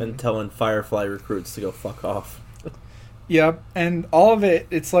 And telling Firefly recruits to go fuck off. Yep, and all of it,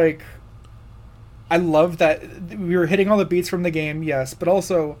 it's like, I love that we were hitting all the beats from the game, yes, but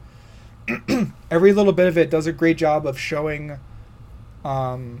also every little bit of it does a great job of showing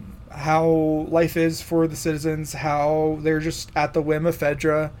how life is for the citizens, how they're just at the whim of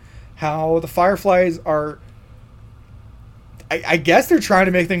Fedra, how the Fireflies are... I guess they're trying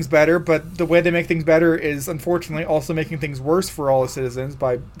to make things better, but the way they make things better is unfortunately also making things worse for all the citizens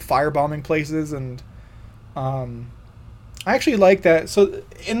by firebombing places. And I actually like that. So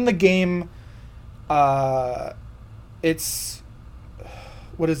in the game, it's...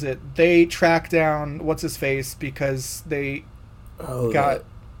 What is it? They track down what's-his-face because they got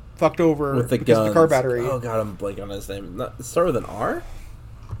fucked over with the because of the car battery. Oh god, I'm blanking on his name. It started with an R?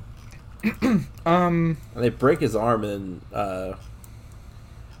 And they break his arm, and while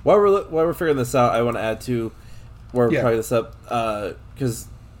we're figuring this out, I want to add to where we're putting this up because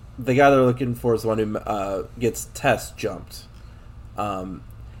the guy they're looking for is the one who gets Tess jumped. And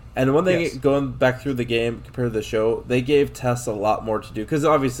one thing going back through the game compared to the show, they gave Tess a lot more to do because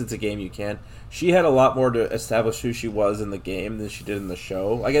obviously it's a game you can. She had a lot more to establish who she was in the game than she did in the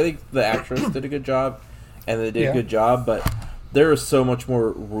show. Like I think the actress did a good job, and they did a good job, but. There is so much more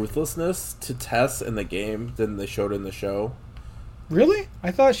ruthlessness to Tess in the game than they showed in the show. Really?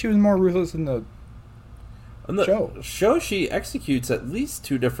 I thought she was more ruthless in the show. She executes at least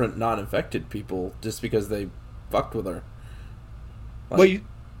 2 different non-infected people just because they fucked with her. Like,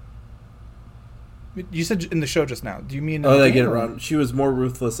 You said in the show just now. Do you mean? Oh, I get it wrong. She was more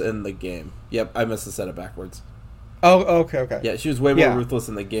ruthless in the game. Yep, I must have said it backwards. Oh, okay. Yeah, she was way more ruthless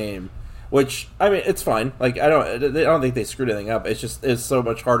in the game, which I mean, it's fine. Like I don't think they screwed anything up. It's just it's so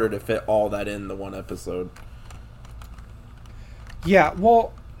much harder to fit all that in the one episode. Yeah,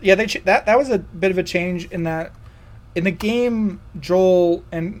 well, yeah, that was a bit of a change in that in the game, Joel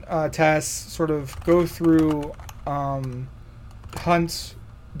and Tess sort of go through, hunt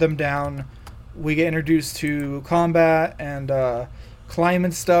them down. We get introduced to combat and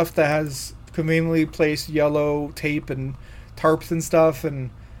climate stuff that has conveniently placed yellow tape and tarps and stuff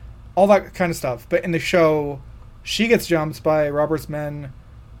and all that kind of stuff. But in the show, she gets jumped by Robert's men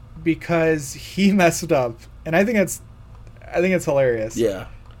because he messed up, and I think it's hilarious. Yeah.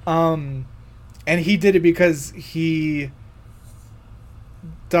 And he did it because he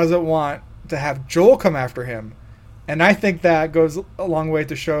doesn't want to have Joel come after him. And I think that goes a long way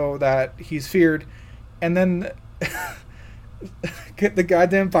to show that he's feared. And then the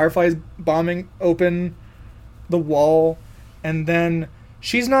goddamn Fireflies bombing open the wall. And then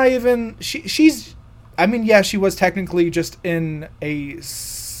she's not even... She's... I mean, yeah, she was technically just in a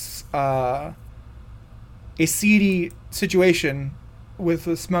seedy situation with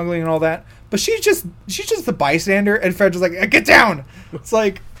the smuggling and all that, but she's just the bystander, and Fred's just like, get down. It's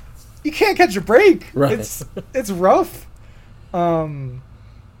like, you can't catch a break. Right. It's rough. I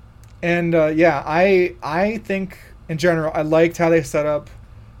think in general I liked how they set up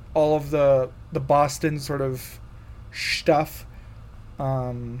all of the Boston sort of stuff.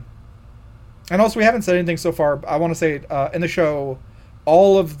 And also, we haven't said anything so far. I want to say in the show,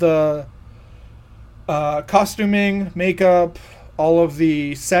 all of the costuming, makeup, all of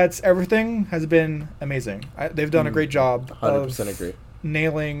the sets, everything has been amazing. They've done a great job 100% of agree.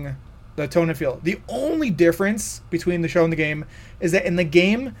 Nailing the tone and feel. The only difference between the show and the game is that in the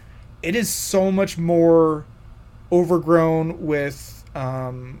game, it is so much more overgrown with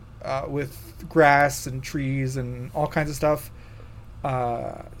grass and trees and all kinds of stuff.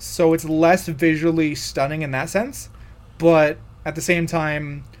 So it's less visually stunning in that sense. But at the same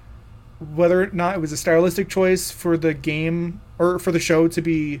time, whether or not it was a stylistic choice for the game or for the show to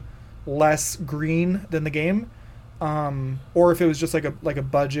be less green than the game, or if it was just like a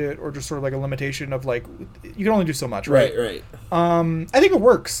budget or just sort of like a limitation of like you can only do so much, right? Right. I think it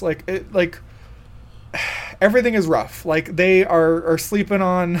works. Like everything is rough. Like they are sleeping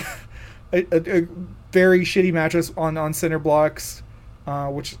on a very shitty mattress on cinder blocks,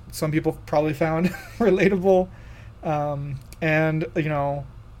 which some people probably found relatable, and you know.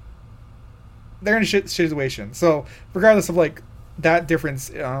 They're in a shit situation. So regardless of like that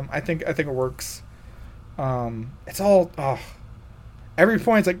difference, I think it works. It's all every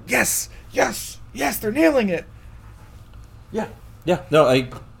point. It's like yes, they're nailing it. Yeah. No,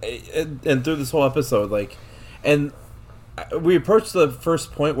 and through this whole episode, like, and we approached the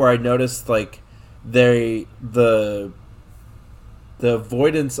first point where I noticed like the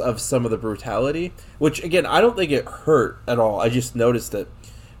avoidance of some of the brutality, which again I don't think it hurt at all. I just noticed it.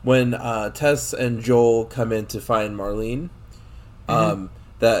 When Tess and Joel come in to find Marlene,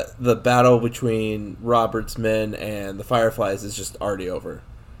 that the battle between Robert's men and the Fireflies is just already over.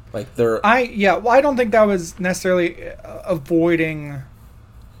 Like I don't think that was necessarily avoiding.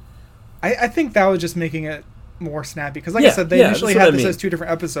 I think that was just making it more snappy because, like I said, they initially had this as two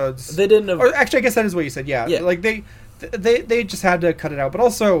different episodes. They didn't. Or actually, I guess that is what you said. Yeah. Like they just had to cut it out. But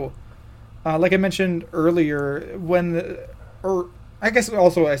also, like I mentioned earlier, I guess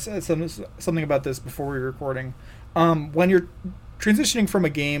also I said something about this before we were recording. When you're transitioning from a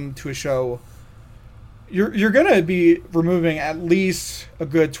game to a show, you're gonna be removing at least a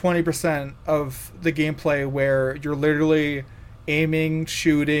good 20% of the gameplay where you're literally aiming,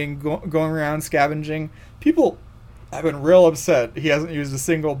 shooting, going around scavenging. People have been real upset he hasn't used a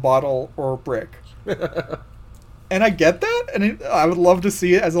single bottle or brick, and I get that, and I would love to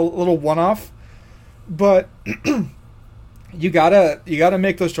see it as a little one-off, but. You gotta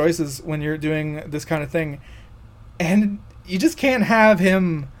make those choices when you're doing this kind of thing, and you just can't have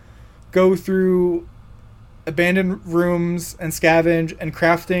him go through abandoned rooms and scavenge and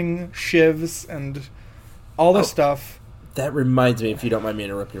crafting shivs and all this stuff. That reminds me, if you don't mind me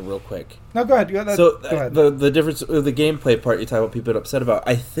interrupting real quick. No, go ahead. Go ahead. The difference with the gameplay part you talk about people get upset about.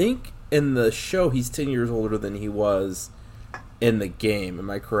 I think in the show he's 10 years older than he was in the game. Am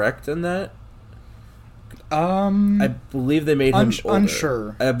I correct in that? I believe they made him older.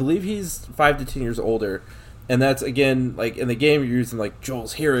 Unsure. I believe he's 5 to 10 years older, and that's again like in the game you're using like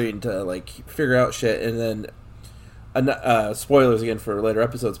Joel's hearing to like figure out shit, and then spoilers again for later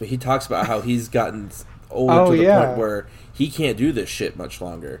episodes, but he talks about how he's gotten older to the point where he can't do this shit much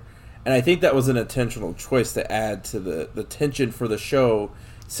longer, And I think that was an intentional choice to add to the tension for the show,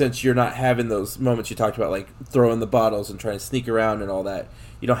 since you're not having those moments you talked about, like throwing the bottles and trying to sneak around and all that.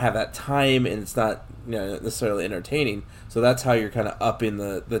 You don't have that time, and it's not necessarily entertaining. So that's how you're kind of upping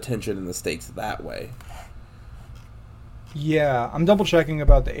the tension and the stakes that way. Yeah, I'm double checking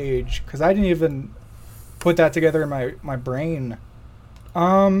about the age because I didn't even put that together in my brain.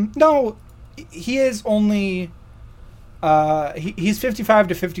 No, he is only he's 55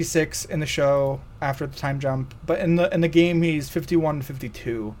 to 56 in the show after the time jump, but in the game he's 51 to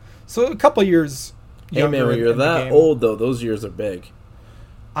 52. So a couple years younger. Hey man, when you're that old though, those years are big.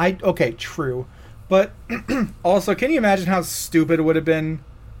 Okay, true. But also, can you imagine how stupid it would have been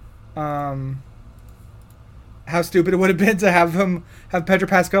to have Pedro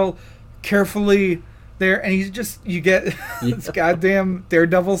Pascal carefully there, and you get this goddamn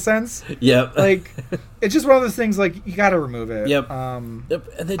Daredevil sense. Yep. Like, it's just one of those things, like, you gotta remove it. Yep. Yep.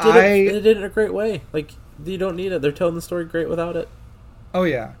 And they did it in a great way. Like, you don't need it. They're telling the story great without it. Oh,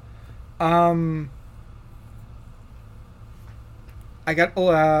 yeah. I got,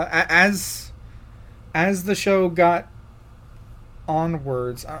 as the show got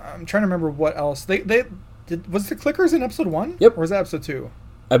onwards, I'm trying to remember what else. Was the clickers in episode 1? Yep. Or was that episode 2?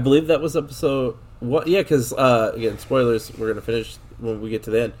 I believe that was episode... What? Yeah, because, again, spoilers, we're going to finish when we get to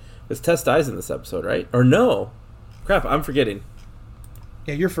the end. Was Tess dies in this episode, right? Or no? Crap, I'm forgetting.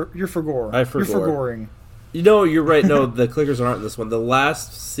 Yeah, you're for gore. You're for goring. You're right. No, the clickers aren't in this one. The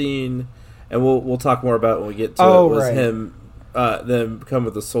last scene, and we'll talk more about it when we get to it, was right. Them come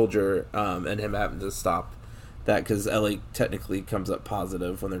with a soldier, and him having to stop that because Ellie technically comes up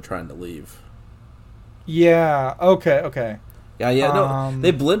positive when they're trying to leave. Yeah. Okay. Yeah. No,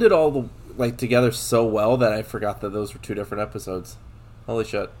 they blended all together so well that I forgot that those were 2 different episodes. Holy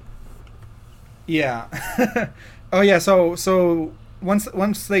shit. Yeah. Oh yeah. So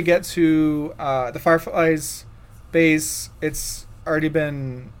once they get to the Fireflies base, it's already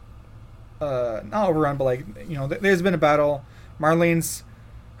been not overrun, but there's been a battle. Marlene's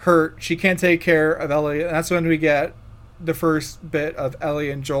hurt. She can't take care of Ellie, and that's when we get the first bit of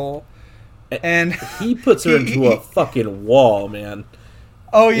Ellie and Joel. And he puts her into a fucking wall, man.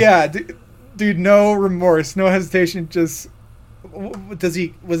 Oh yeah, dude, no remorse, no hesitation. Just was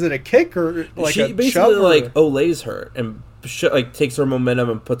it a kick or like she a basically shove olays her and takes her momentum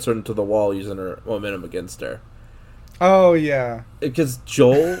and puts her into the wall using her momentum against her. Oh yeah, because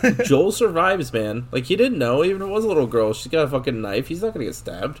Joel survives, man. Like, he didn't know, even if it was a little girl, she's got a fucking knife. He's not gonna get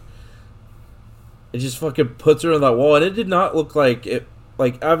stabbed. It just fucking puts her in that wall, and it did not look like it.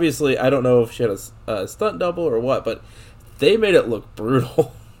 Like, obviously, I don't know if she had a stunt double or what, but they made it look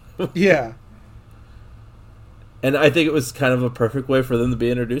brutal. Yeah. And I think it was kind of a perfect way for them to be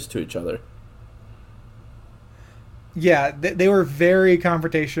introduced to each other. Yeah, they were very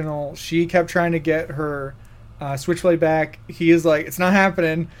confrontational. She kept trying to get her Switchblade back. He is like, it's not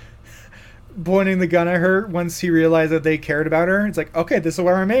happening. Pointing the gun at her once he realized that they cared about her. It's like, okay, this is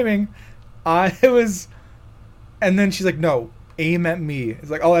where I'm aiming. And then she's like, no, aim at me. It's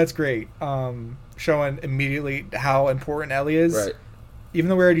like, oh, that's great. Showing immediately how important Ellie is. Right. Even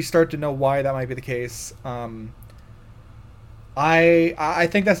though we already start to know why that might be the case. I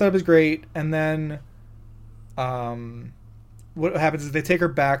think that setup is great. And then what happens is they take her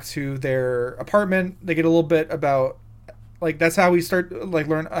back to their apartment. They get a little bit about, like, that's how we start, like,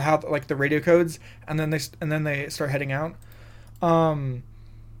 learn how, like, the radio codes, and then they start heading out.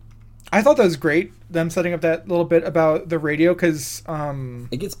 I thought that was great, them setting up that little bit about the radio, because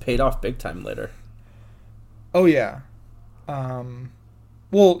it gets paid off big time later. Oh yeah.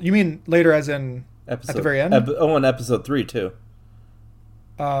 Well, you mean later, as in at the very end? In episode 3 too.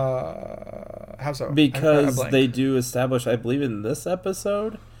 How so? Because they do establish, I believe, in this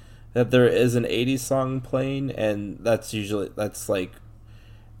episode, that there is an 80s song playing, and that's like...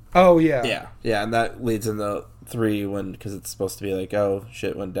 Oh, yeah. Yeah, and that leads into 3 because it's supposed to be like, oh,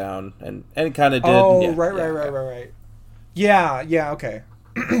 shit went down, and it kind of did. Oh, yeah, right. Yeah, okay.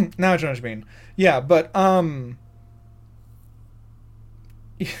 Now I know what you mean. Yeah, but,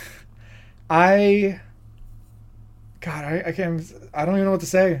 I can't. I don't even know what to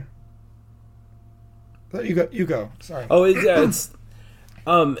say. You go. Sorry. Oh yeah, it's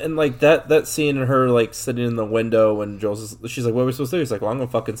and like that scene of her like sitting in the window when she's like, "What are we supposed to do?" He's like, "Well, I'm gonna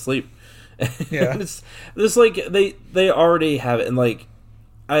fucking sleep." Yeah. it's like they already have it, and like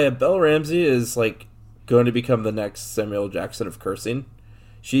Belle Ramsey is like going to become the next Samuel Jackson of cursing.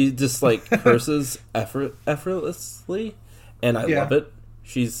 She just like curses effortlessly, and I love it.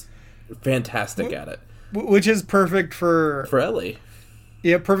 She's fantastic at it. Which is perfect for Ellie.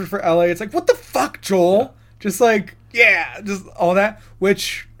 Yeah, perfect for Ellie. It's like, what the fuck, Joel? Yeah. Just like, yeah, just all that.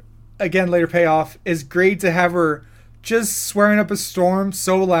 Which again, later payoff is great to have her just swearing up a storm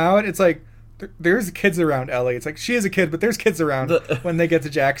so loud. It's like, there's kids around Ellie. It's like, she is a kid, but there's kids around when they get to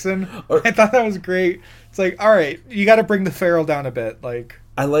Jackson. I thought that was great. It's like, all right, you got to bring the feral down a bit. Like,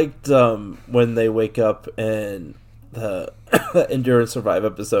 I liked when they wake up and the Endure and Survive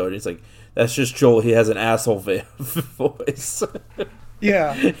episode. He's like, that's just Joel. He has an asshole voice.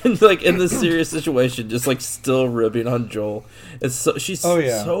 Yeah. And like in this serious situation, just like still ribbing on Joel. She's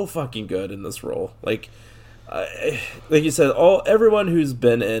so fucking good in this role. Like you said, everyone who's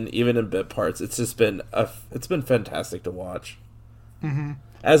been in, even in bit parts, it's just been it's been fantastic to watch. Mm-hmm.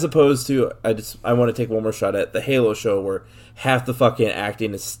 As opposed to, I want to take one more shot at the Halo show where half the fucking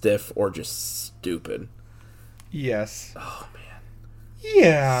acting is stiff or just stupid. Yes. Oh man.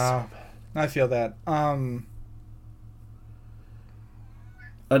 Yeah. So I feel that.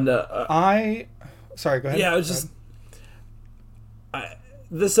 Sorry, go ahead. Yeah, I was just. I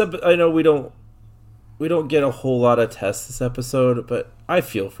know we don't get a whole lot of Tess this episode, but I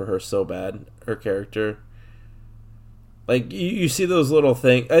feel for her so bad. Her character. Like you see those little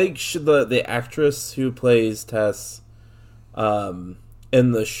things. I think the actress who plays Tess, in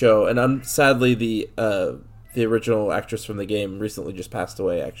the show, and sadly the original actress from the game recently just passed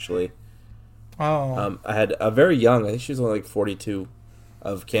away. Actually. Oh. I had a very young. I think she was only like 42,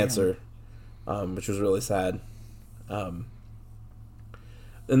 of cancer, which was really sad.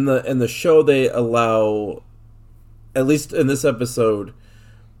 In the show, they allow, at least in this episode.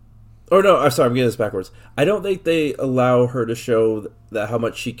 Or no, I'm sorry, I'm getting this backwards. I don't think they allow her to show that how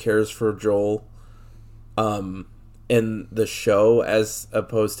much she cares for Joel, in the show, as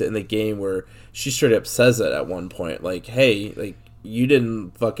opposed to in the game where she straight up says it at one point, like, "Hey, like you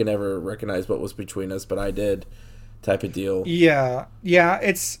didn't fucking ever recognize what was between us, but I did," type of deal. Yeah.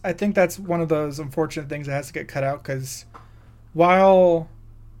 I think that's one of those unfortunate things that has to get cut out, because while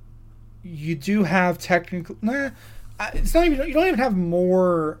you do have technical, it's not even, you don't even have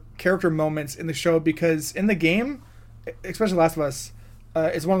more character moments in the show, because in the game, especially Last of Us,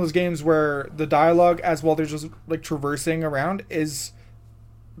 it's one of those games where the dialogue, as well, there's just like traversing around, is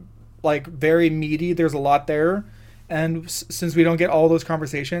like very meaty. There's a lot there, and since we don't get all those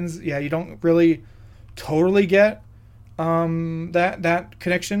conversations, you don't really totally get that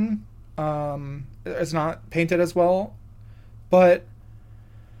connection. It's not painted as well, but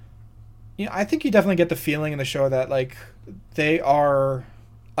I think you definitely get the feeling in the show that like they are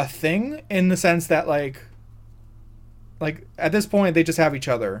a thing, in the sense that like at this point they just have each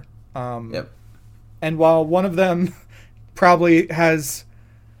other. Yep. And while one of them probably has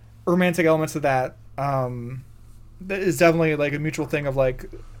romantic elements of that, that is definitely like a mutual thing of like,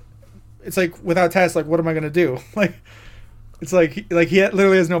 it's like without Tess, like what am I gonna do? Like, it's like he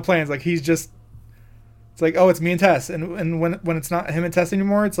literally has no plans. Like he's just, it's like, oh, it's me and Tess, and when it's not him and Tess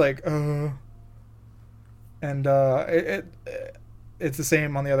anymore, it's like, and it's the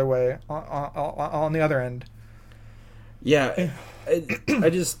same on the other way, on the other end. Yeah, I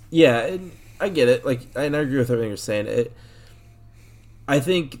just I get it. Like, and I agree with everything you're saying. I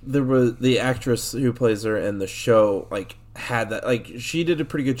think the actress who plays her in the show like had that, like she did a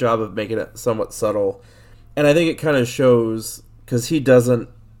pretty good job of making it somewhat subtle, and I think it kind of shows because he doesn't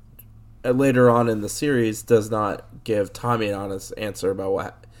later on in the series does not give Tommy an honest answer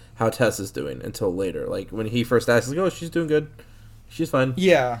about how Tess is doing until later. Like when he first asks, like, "Oh, she's doing good, she's fine."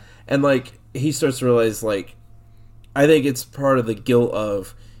 Yeah, and like he starts to realize, like, I think it's part of the guilt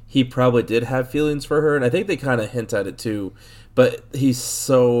of he probably did have feelings for her, and I think they kind of hint at it too. But he's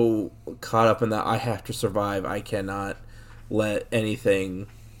so caught up in that I have to survive. I cannot let anything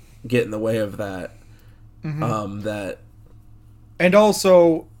get in the way of that. Mm-hmm. That, and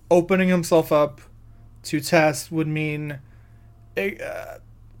also opening himself up to Tess would mean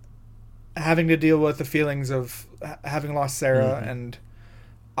having to deal with the feelings of having lost Sarah, mm-hmm. and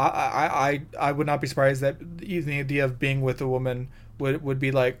I would not be surprised that even the idea of being with a woman would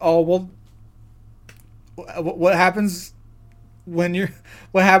be like, oh well, what happens when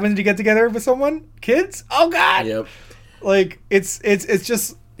what happens when you get together with someone? Kids? Oh God! Yep. Like it's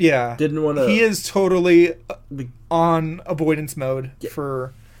just Didn't want to. He is totally on avoidance mode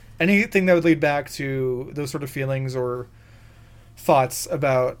for anything that would lead back to those sort of feelings or thoughts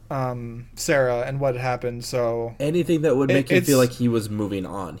about Sarah and what had happened. So anything that would make him feel like he was moving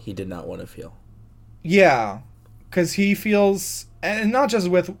on, he did not want to feel. Yeah, because he feels, and not just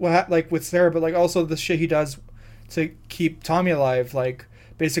with with Sarah, but like also the shit he does to keep Tommy alive, like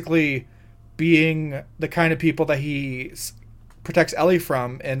basically being the kind of people that he protects Ellie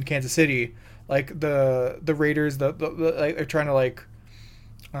from in Kansas City, like the Raiders, the like they're trying to like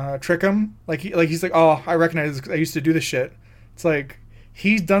trick him, like he's like, oh, I recognize this 'cause I used to do this shit. It's like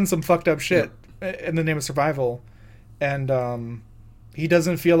he's done some fucked up shit in the name of survival, and he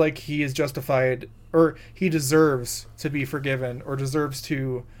doesn't feel like he is justified or he deserves to be forgiven or deserves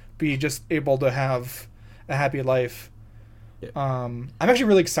to be just able to have a happy life. I'm actually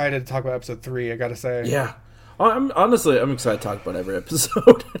really excited to talk about episode 3. I gotta say, I'm excited to talk about every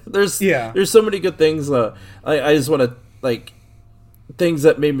episode. There's so many good things. I just want to like things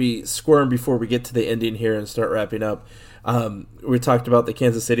that made me squirm before we get to the ending here and start wrapping up. We talked about the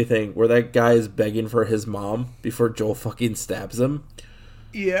Kansas City thing where that guy is begging for his mom before Joel fucking stabs him.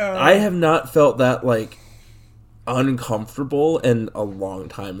 Yeah, I have not felt that like uncomfortable in a long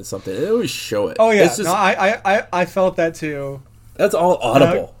time in something. They always show it. Oh yeah, it's just, no, I felt that too. That's all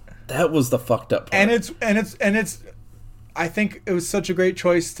audible. That was the fucked up part. And it's. I think it was such a great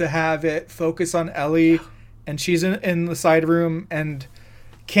choice to have it focus on Ellie, and she's in the side room and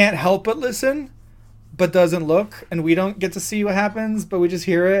can't help but listen, but doesn't look, and we don't get to see what happens, but we just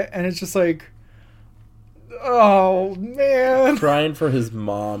hear it, and it's just like, oh man, crying for his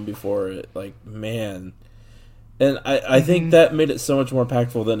mom before it, like, man. And I think that made it so much more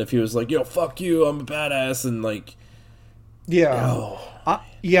impactful than if he was like, yo, fuck you, I'm a badass, and like,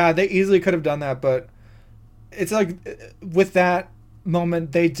 yeah, they easily could have done that, but it's like with that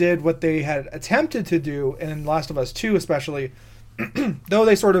moment they did what they had attempted to do in Last of Us 2 especially, though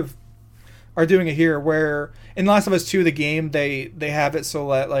they sort of are doing it here, where in Last of Us 2 the game they have it so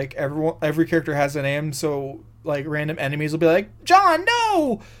that like every character has a name, so like random enemies will be like, John,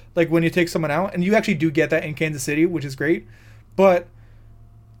 no, like when you take someone out, and you actually do get that in Kansas City, which is great, but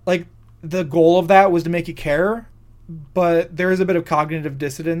like the goal of that was to make you care, but there is a bit of cognitive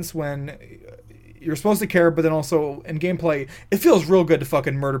dissonance when you're supposed to care, but then also in gameplay, it feels real good to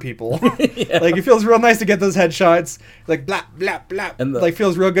fucking murder people. Yeah. Like, it feels real nice to get those headshots. Like, blah, blah, blah. And like,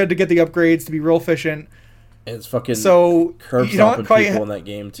 feels real good to get the upgrades, to be real efficient. And it's fucking so curb stomping people in that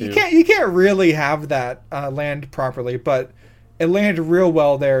game, too. You can't really have that land properly, but it landed real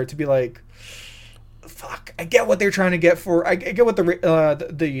well there to be like, fuck, I get what they're trying to get for... I get what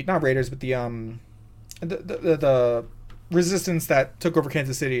the not Raiders, but the resistance that took over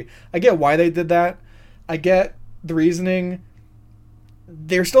Kansas City. I get why they did that. I get the reasoning.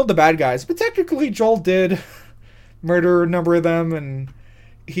 They're still the bad guys, but technically Joel did murder a number of them, and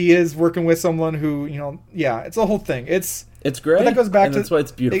he is working with someone who, it's a whole thing. It's great. That goes back and that's why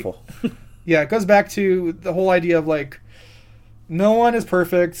it's beautiful. It goes back to the whole idea of like, no one is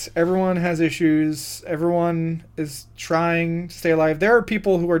perfect. Everyone has issues. Everyone is trying to stay alive. There are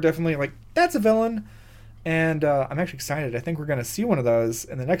people who are definitely like, that's a villain. And I'm actually excited. I think we're going to see one of those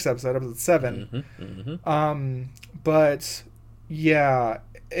in the next episode 7. But yeah,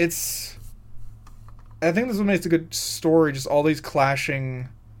 I think this one makes a good story. Just all these clashing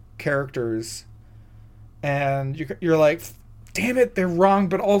characters, and you're like, damn it, they're wrong,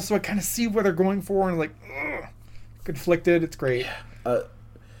 but also I kind of see what they're going for, and like, conflicted. It's great.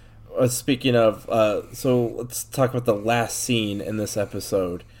 Speaking of, so let's talk about the last scene in this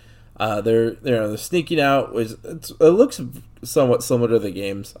episode. They're sneaking out, which it looks somewhat similar to the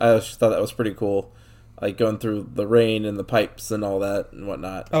games. I just thought that was pretty cool, like going through the rain and the pipes and all that and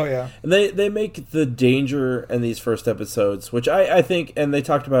whatnot. Oh yeah, and they make the danger in these first episodes, which I think, and they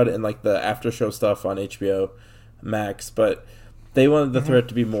talked about it in like the after show stuff on HBO Max, but they wanted the threat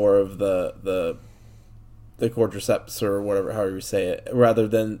to be more of the quadriceps or whatever, however you say it, rather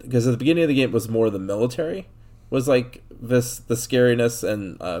than, because at the beginning of the game it was more the military. Was like the scariness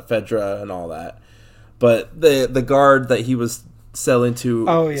and Fedra and all that, but the guard that he was selling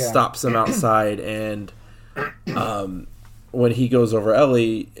to stops him outside, and when he goes over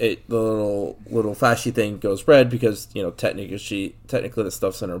Ellie, the little flashy thing goes red because technically the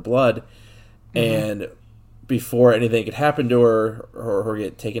stuff's in her blood, and before anything could happen to her or her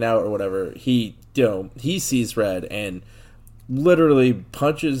get taken out or whatever, he sees red and literally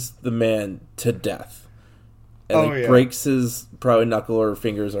punches the man to death. And breaks his probably knuckle or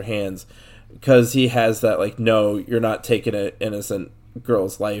fingers or hands because he has that like, no, you're not taking an innocent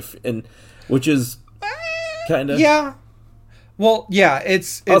girl's life, and which is kind of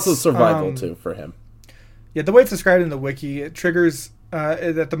it's also survival too for him. Yeah, the way it's described in the wiki, it triggers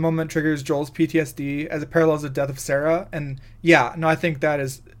at the moment triggers Joel's PTSD as it parallels the death of Sarah, and I think that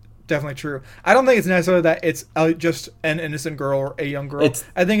is definitely true. I don't think it's necessarily that it's just an innocent girl or a young girl.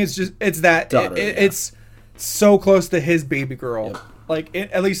 I think it's that daughter, it's so close to his baby girl, like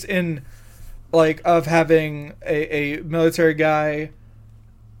at least in like of having a military guy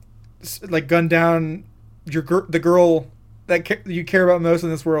like gun down the girl that you care about most in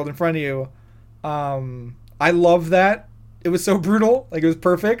this world in front of you. I love that. It was so brutal, like it was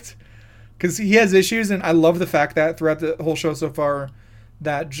perfect because he has issues, and I love the fact that throughout the whole show so far,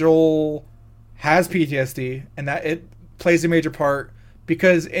 that Joel has PTSD and that it plays a major part,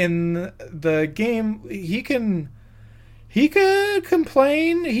 because in the game he can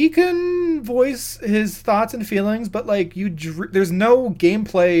complain, he can voice his thoughts and feelings, but like there's no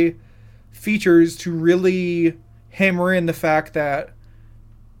gameplay features to really hammer in the fact that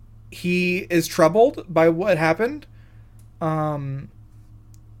he is troubled by what happened. But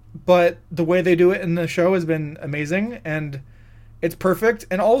the way they do it in the show has been amazing, and it's perfect.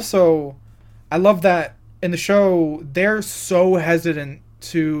 And also, I love that in the show they're so hesitant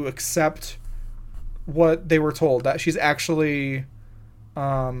to accept what they were told, that she's actually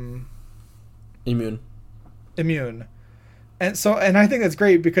immune. And so, and I think that's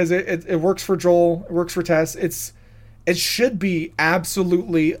great because it works for Joel, it works for Tess. It should be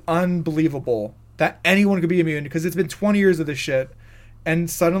absolutely unbelievable that anyone could be immune, because it's been 20 years of this shit, and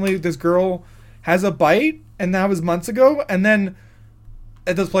suddenly this girl has a bite, and that was months ago, and then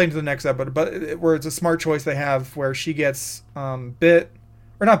it does play into the next episode, but where it's a smart choice they have where she gets bit,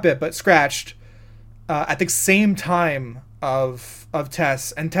 or not bit, but scratched at the same time of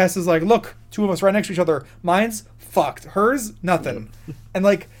Tess, and Tess is like, look, two of us right next to each other, mine's fucked, hers nothing. And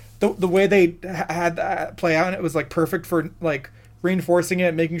like the way they had that play out, and it was like perfect for like reinforcing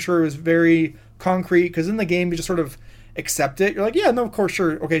it, making sure it was very concrete, because in the game you just sort of accept it. You're like, yeah, no, of course,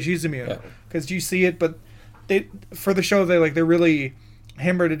 sure, okay, she's immune, because you see it. But they, for the show, they really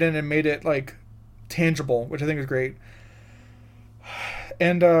hammered it in and made it like tangible, which I think is great.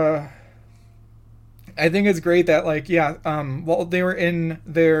 And I think it's great that like, while they were in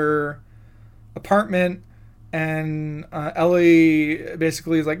their apartment, and Ellie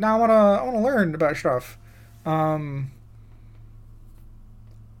basically is like, no, I wanna learn about stuff.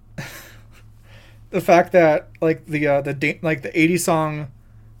 The fact that like the 80s song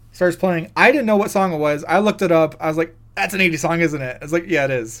starts playing, I didn't know what song it was. I looked it up. I was like, that's an 80s song, isn't it? It's like, yeah,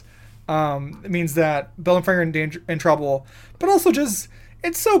 it is. It means that Bill and Frank are in trouble, but also just,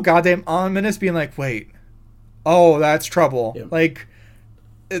 it's so goddamn ominous being like, wait, oh, that's trouble. Yep. Like,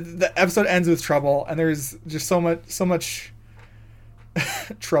 the episode ends with trouble, and there's just so much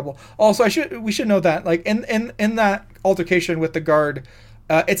trouble. Also, we should note that like in that altercation with the guard,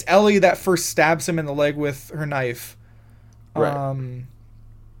 it's Ellie that first stabs him in the leg with her knife. Right.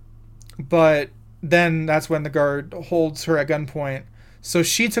 But then that's when the guard holds her at gunpoint. So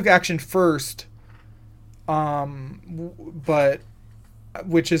she took action first. But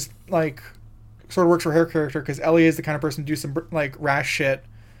which is like sort of works for her character, because Ellie is the kind of person to do some like rash shit,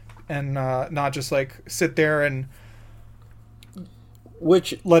 and not just like sit there and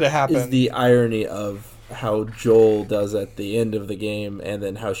let it happen. Is the irony of how Joel does at the end of the game, and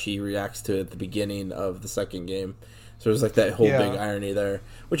then how she reacts to it at the beginning of the second game. So there's like that whole big irony there,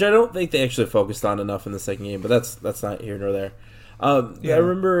 which I don't think they actually focused on enough in the second game, but that's not here nor there. I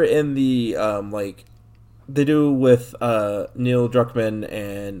remember in the like they do with Neil Druckmann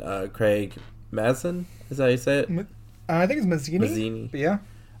and Craig Mazin. Is that how you say it? I think it's Mazzini. But yeah.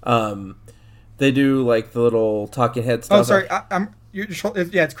 They do like the little talking head stuff. Oh, sorry.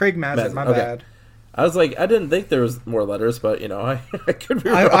 It's Craig Mazin. My bad. I was like, I didn't think there was more letters, but you know, I could be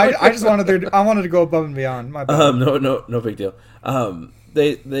wrong. I just wanted to go above and beyond. My bad. No big deal.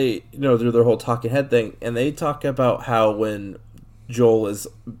 They do their whole talking head thing, and they talk about how when Joel is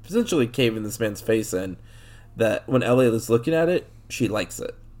essentially caving this man's face in, that when Elliot is looking at it, she likes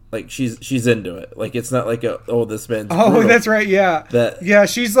it. Like she's into it. Like it's not like this man's brutal. Oh, that's right. Yeah.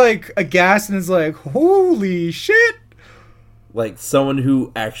 She's like aghast and is like, holy shit. Like someone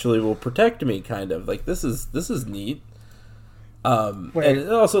who actually will protect me, kind of. Like this is neat. Wait, and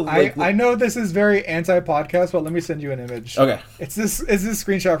also like, I know this is very anti-podcast, but let me send you an image. Okay. It's this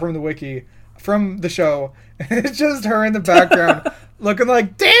screenshot from the wiki from the show. It's just her in the background looking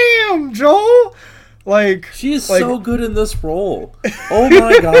like, damn, Joel. Like she is so good in this role. Oh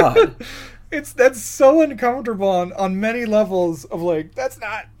my god. That's so uncomfortable on many levels of like, that's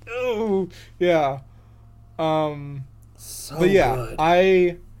not, oh yeah. So but yeah, good.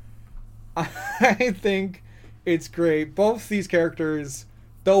 I think it's great. Both these characters,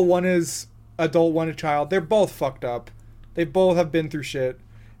 though one is adult, one a child, they're both fucked up. They both have been through shit,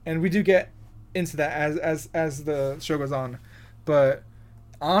 and we do get into that as the show goes on. But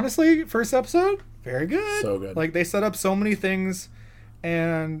honestly, first episode, very good. So good. Like they set up so many things,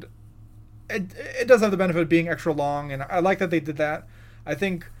 and it does have the benefit of being extra long, and I like that they did that. I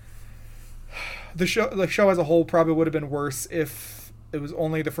think the show as a whole probably would have been worse if it was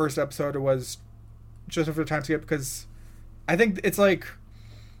only the first episode. It was just over the time skip, because I think it's like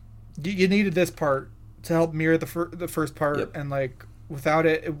you needed this part to help mirror the first part. Yep. And like without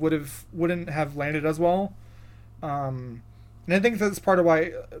it, it wouldn't have landed as well. And I think that's part of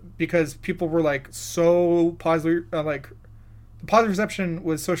why, because people were like so positive, like the positive reception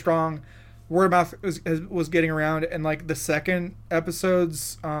was so strong, word of mouth was getting around, and like the second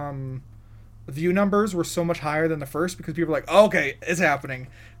episode's view numbers were so much higher than the first because people were like, oh, okay, it's happening,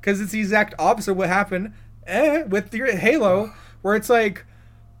 because it's the exact opposite of what happened with your Halo, where it's like,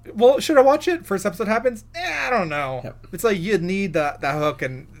 well, should I watch it? First episode happens, I don't know. Yep. It's like you need that hook,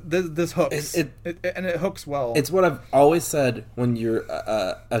 and this hooks, and it hooks well. It's what I've always said when you're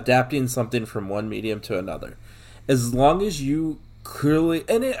adapting something from one medium to another. As long as you clearly,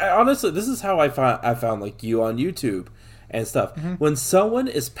 and honestly, this is how I found like you on YouTube and stuff. Mm-hmm. When someone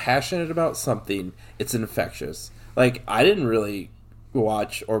is passionate about something, it's infectious. Like, I didn't really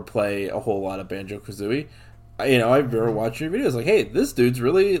watch or play a whole lot of Banjo-Kazooie. You know, I remember watching videos like, hey, this dude's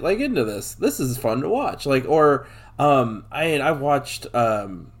really like into this. This is fun to watch. Like, or I watched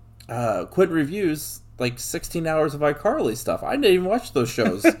Quit Reviews like 16 hours of iCarly stuff. I didn't even watch those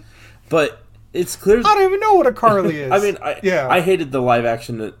shows, but it's clear. I don't even know what iCarly is. I mean, I hated the live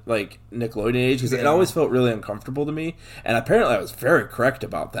action like Nickelodeon age because it always felt really uncomfortable to me, and apparently I was very correct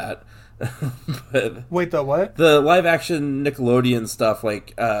about that. But wait, the what? The live action Nickelodeon stuff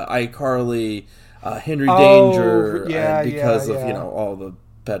like iCarly. Henry Danger, because of you know all the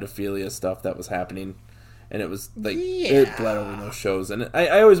pedophilia stuff that was happening, and it was like it bled over those shows. And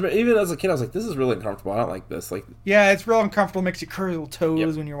I always, even as a kid, I was like, "This is really uncomfortable. I don't like this." Like, yeah, it's real uncomfortable. Makes you curl your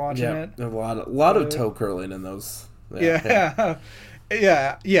toes when you're watching it. A lot of toe curling in those. Yeah.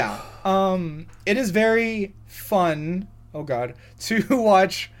 It is very fun. Oh God, to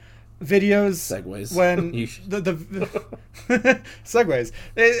watch videos segues when the segues.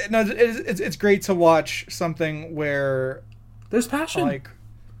 It's great to watch something where there's passion. Like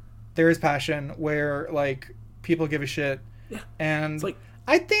there is passion where like people give a shit, and it's like,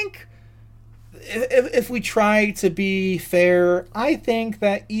 I think if we try to be fair, I think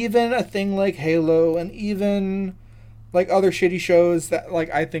that even a thing like Halo and even like other shitty shows that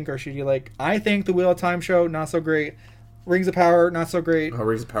like I think are shitty, like I think the Wheel of Time show not so great. Rings of Power, not so great. Oh,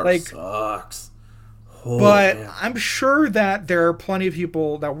 Rings of Power sucks. But man. I'm sure that there are plenty of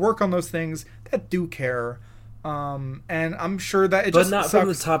people that work on those things that do care. And I'm sure that it just But not sucks. from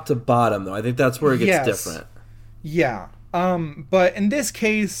the top to bottom, though. I think that's where it gets different. Yeah. But in this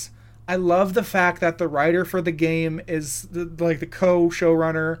case, I love the fact that the writer for the game is the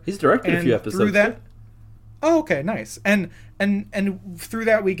co-showrunner. He's directed a few episodes. Through that, okay, nice. And through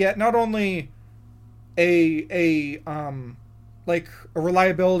that we get not only a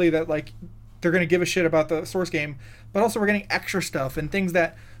reliability that like they're gonna give a shit about the source game, but also we're getting extra stuff and things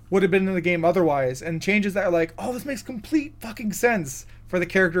that would have been in the game otherwise, and changes that are like, oh, this makes complete fucking sense for the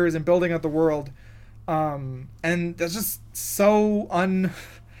characters and building out the world, and that's just so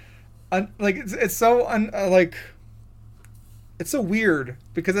it's so weird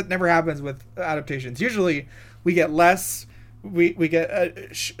because it never happens with adaptations. Usually we get less. We get a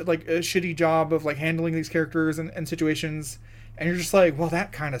shitty job of like handling these characters and situations, and you're just like, well,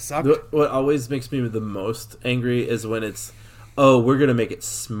 that kind of sucked. What always makes me the most angry is when it's, oh, we're gonna make it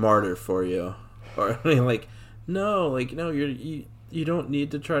smarter for you, or I mean, like, no, you don't need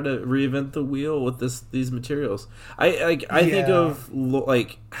to try to reinvent the wheel with these materials. I think of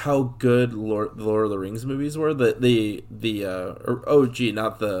like how good Lord of the Rings movies were, the OG,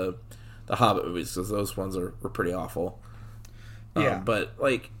 not the Hobbit movies, because those ones were pretty awful. But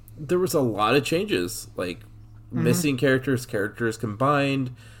like there was a lot of changes, like missing characters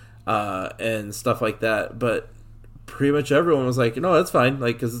combined, and stuff like that. But pretty much everyone was like, "No, that's fine,"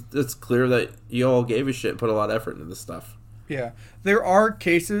 like because it's clear that you all gave a shit, and put a lot of effort into this stuff. Yeah, there are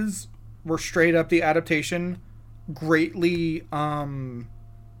cases where straight up the adaptation greatly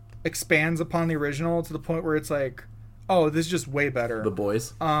expands upon the original to the point where it's like, oh, this is just way better. The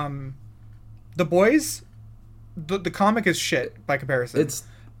Boys. The Boys. The comic is shit by comparison. It's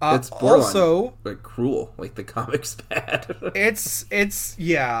borderline, also like cruel. Like the comic's bad. it's that's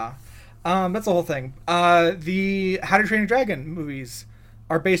the whole thing. The How to Train Your Dragon movies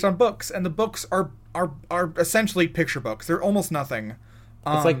are based on books, and the books are essentially picture books. They're almost nothing.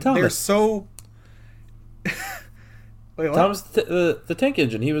 It's like Thomas. They're so. Wait, what? Thomas the Tank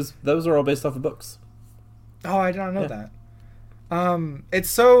Engine. Those are all based off of books. Oh, I did not know that. It's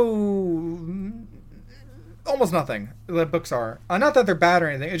so. Almost nothing the books are. Not that they're bad or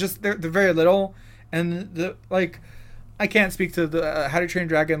anything. It's just they're very little, and I can't speak to the How to Train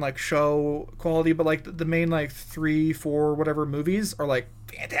Dragon like show quality, but like the main like 3, 4 whatever movies are like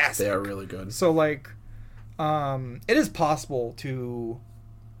fantastic. They are really good. So like, it is possible to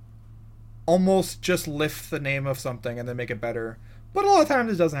almost just lift the name of something and then make it better, but a lot of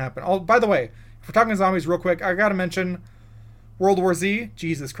times it doesn't happen. Oh, by the way, if we're talking zombies real quick, I gotta mention World War Z,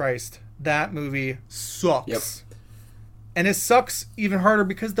 Jesus Christ, that movie sucks. Yep. And it sucks even harder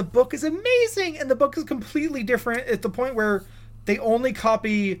because the book is amazing and the book is completely different at the point where they only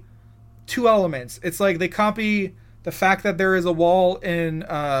copy two elements. It's like they copy the fact that there is a wall in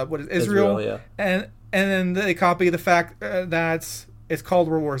Israel, yeah. and then they copy the fact that it's called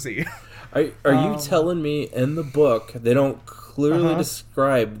World War Z. Are you telling me in the book they don't clearly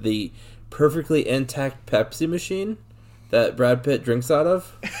describe the perfectly intact Pepsi machine that Brad Pitt drinks out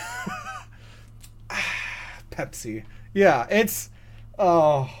of? Pepsi. Yeah, it's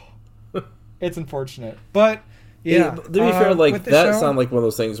unfortunate. But yeah, to be fair, like that show, sounded like one of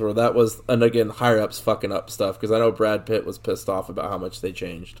those things where that was, and again, higher ups fucking up stuff, because I know Brad Pitt was pissed off about how much they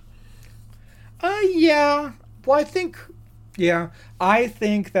changed. Yeah. Well, I think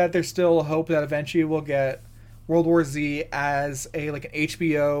that there's still hope that eventually we'll get World War Z as an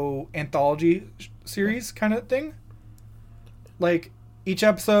HBO anthology series kind of thing. Like, each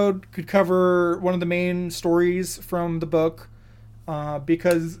episode could cover one of the main stories from the book,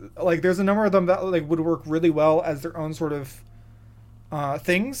 because like there's a number of them that like would work really well as their own sort of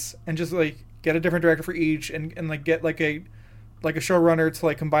things, and just like get a different director for each, and like get like a showrunner to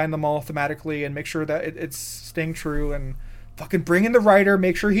like combine them all thematically and make sure that it's staying true, and fucking bring in the writer,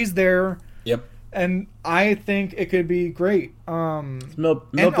 make sure he's there. Yep. And I think it could be great. Mel and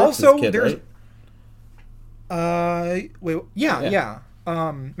Brooks' also kid, there's right? yeah.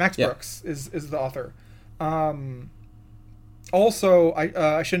 Max Brooks is the author. Also,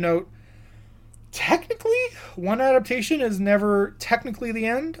 I should note, technically, one adaptation is never technically the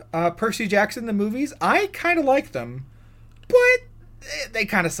end. Percy Jackson, the movies, I kind of like them, but they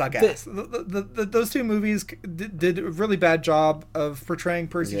kind of suck ass. Those two movies did a really bad job of portraying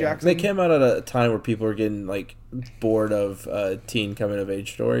Percy Jackson. They came out at a time where people were getting like bored of teen coming of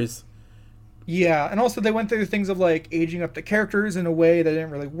age stories. Yeah, and also they went through things of like aging up the characters in a way that didn't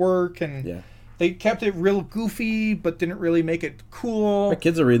really work, and they kept it real goofy but didn't really make it cool. My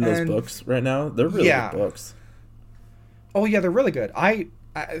kids are reading those books right now. They're really good books. Oh yeah, they're really good. I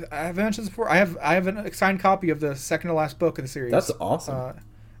have mentioned this before. I have a signed copy of the second to last book in the series. That's awesome.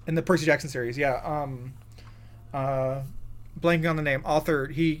 In the Percy Jackson series, yeah. Blanking on the name. Author.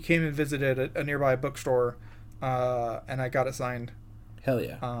 He came and visited a nearby bookstore, and I got it signed. Hell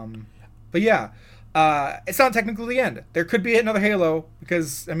yeah. But yeah, it's not technically the end. There could be another Halo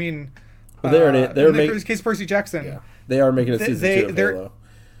because I mean, they're in the case of Percy Jackson. Yeah, they are making a season 2 of Halo.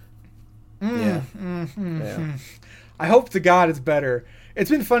 Yeah. I hope to God it's better. It's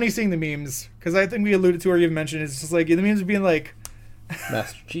been funny seeing the memes because I think we alluded to or even mentioned it's just like the memes being like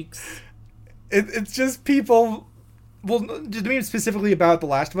Master Cheeks. It's just people. Well, just mean specifically about The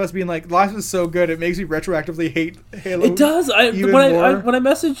Last of Us being like, The Last of Us is so good, it makes me retroactively hate Halo. It does. When I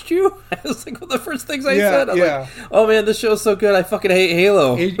messaged you, I was like, one of the first things I said, I'm like, oh man, this show's so good, I fucking hate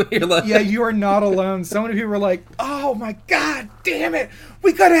Halo. Yeah, you are not alone. So many people were like, oh my god, damn it,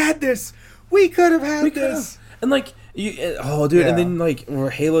 we could have had this. We could have had this. And like, and then like, where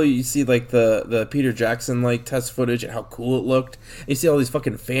Halo, you see like the Peter Jackson like test footage and how cool it looked. And you see all these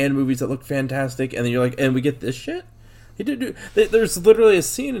fucking fan movies that look fantastic, and then you're like, and we get this shit? There's literally a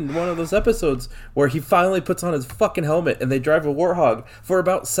scene in one of those episodes where he finally puts on his fucking helmet and they drive a Warthog for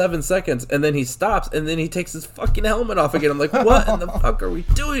about 7 seconds, and then he stops and then he takes his fucking helmet off again. I'm like, what in the fuck are we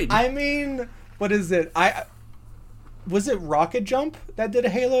doing? I mean, what is it? Was it Rocket Jump that did a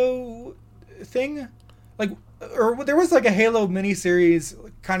Halo thing? Like, or there was like a Halo miniseries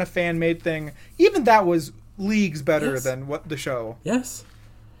kind of fan made thing. Even that was leagues better than what the show. Yes.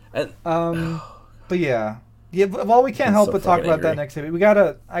 And but yeah. Yeah, well, we can't help but talk about that next week.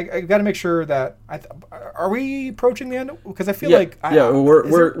 I gotta make sure that are we approaching the end? Because I feel like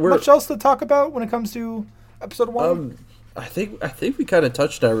we're much else to talk about when it comes to episode 1. I think we kind of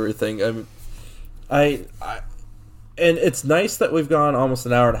touched everything. And it's nice that we've gone almost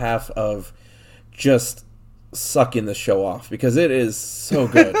an hour and a half of just sucking the show off because it is so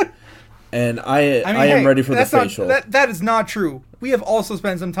good. And I am ready for the facial. That is not true. We have also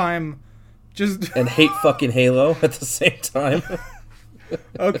spent some time. And hate fucking Halo at the same time.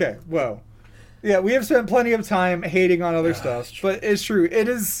 Okay, well. Yeah, we have spent plenty of time hating on other stuff, but it's true. It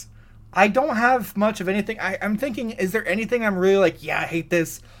is... I don't have much of anything... I'm thinking, is there anything I'm really like, yeah, I hate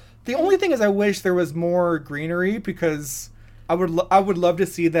this? The only thing is I wish there was more greenery, because I would love to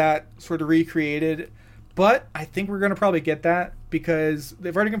see that sort of recreated, but I think we're going to probably get that, because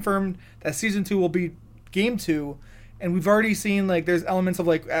they've already confirmed that Season 2 will be Game 2, and we've already seen, like, there's elements of,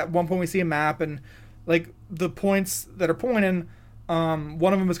 like, at one point we see a map, and, like, the points that are pointing,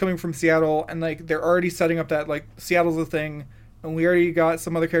 one of them is coming from Seattle, and, like, they're already setting up that, like, Seattle's a thing, and we already got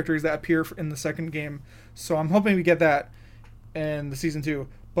some other characters that appear in the second game, so I'm hoping we get that. in the season 2.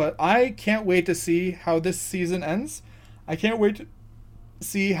 But I can't wait to see how this season ends. I can't wait to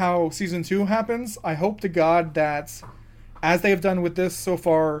see how season 2 happens. I hope to God that, as they have done with this so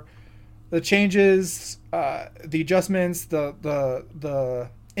far, the changes, the adjustments, the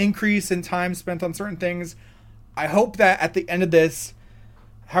increase in time spent on certain things, I hope that at the end of this,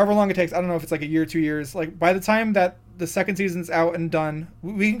 however long it takes, I don't know if it's like a year, 2 years, like by the time that the second season's out and done,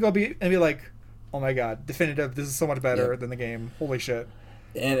 we can go be like, oh my God, definitive, this is so much better than the game. Holy shit.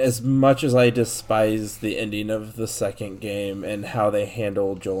 And as much as I despise the ending of the second game and how they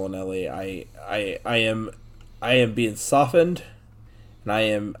handled Joel and Ellie, I am being softened, and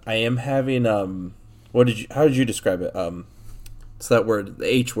I am having how did you describe it? It's that word, the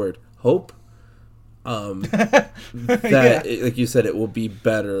H word, hope. That like you said, it will be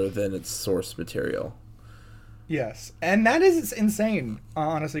better than its source material. Yes, and that is insane,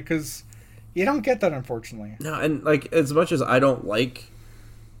 honestly, because you don't get that, unfortunately. No, and like as much as I don't like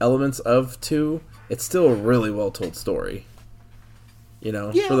elements of 2, it's still a really well told story. You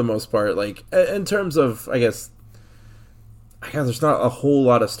know, for the most part, like in terms of, I guess there's not a whole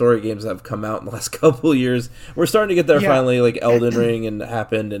lot of story games that have come out in the last couple of years. We're starting to get there finally, like Elden Ring and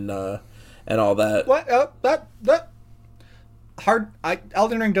happened and all that. What?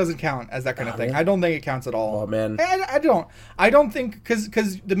 Elden Ring doesn't count as that kind of thing. Man. I don't think it counts at all. Oh man, I don't think because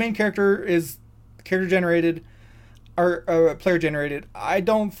the main character is character generated or player generated. I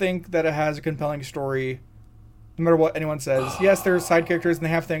don't think that it has a compelling story. No matter what anyone says, yes, there's side characters and they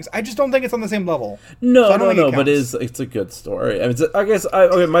have things. I just don't think it's on the same level. No, but it's a good story. I mean, I guess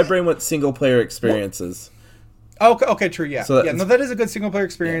my brain went single player experiences. Okay, true, yeah. So no, that is a good single player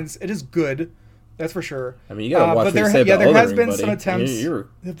experience. Yeah. It is good. That's for sure. I mean, you gotta watch what you say about there has Ring, been buddy. some attempts. You're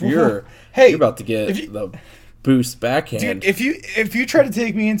about to get the boost backhand. Dude, if you try to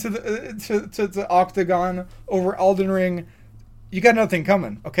take me into the octagon over Elden Ring, you got nothing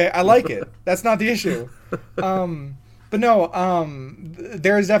coming. Okay, I like it. That's not the issue. But no,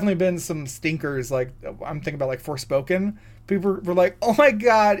 there has definitely been some stinkers. Like I'm thinking about like Forspoken. People were like, "Oh my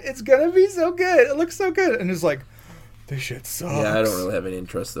God, it's gonna be so good! It looks so good!" And it's like, this shit sucks. Yeah, I don't really have any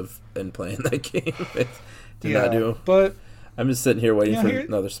interest in playing that game. I do. But I'm just sitting here waiting for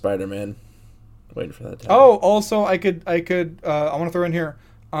another Spider-Man. Waiting for that time. Oh, also, I want to throw in here,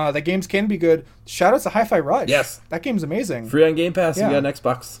 that games can be good. Shout out to Hi-Fi Rush. Yes. That game's amazing. Free on Game Pass. You got an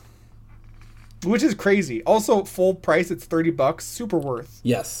Xbox. Which is crazy. Also, full price, it's $30. Super worth.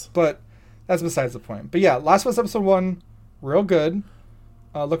 Yes. But that's besides the point. But yeah, Last of Us Episode 1, real good.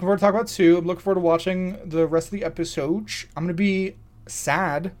 Looking forward to talk about 2. I'm looking forward to watching the rest of the episodes. I'm going to be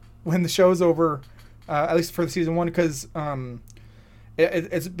sad when the show's over, at least for the season 1, because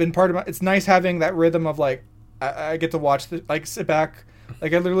it's been part of my... It's nice having that rhythm of, like, I get to watch, sit back.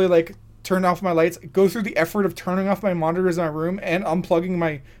 Like, I literally, like, turn off my lights, go through the effort of turning off my monitors in my room and unplugging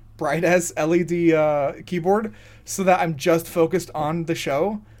my bright-ass LED keyboard so that I'm just focused on the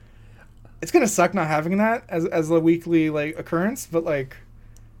show. It's going to suck not having that as a weekly, like, occurrence, but, like...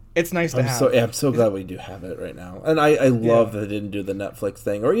 It's nice to have. I'm so glad we do have it right now, and I love that they didn't do the Netflix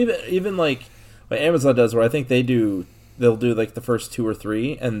thing, or even like what Amazon does, where I think they'll do like the first 2 or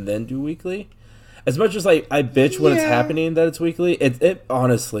 3 and then do weekly. As much as I bitch when it's happening that it's weekly, it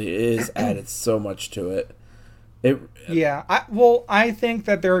honestly is added so much to it. I think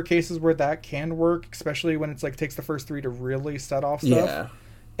that there are cases where that can work, especially when it's like takes the first 3 to really set off stuff. Yeah.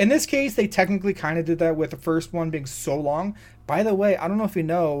 In this case, they technically kind of did that with the first one being so long. By the way, I don't know if you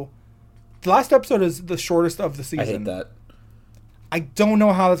know, the last episode is the shortest of the season. I hate that. I don't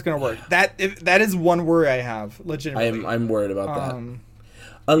know how that's going to work. That is one worry I have, legitimately. I'm worried about that.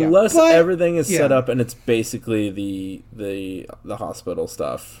 Unless everything is set up and it's basically the hospital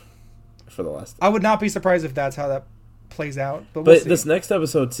stuff for the last. I would not be surprised if that's how that plays out. But this next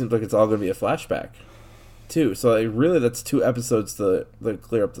episode seems like it's all going to be a flashback, too. So really, that's 2 episodes to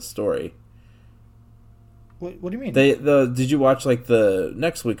clear up the story. What do you mean? Did you watch like the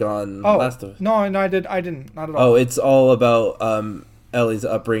next week on Last of Us? No, I didn't. Not at all. Oh, it's all about Ellie's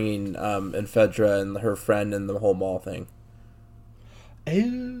upbringing in Fedra and her friend and the whole mall thing.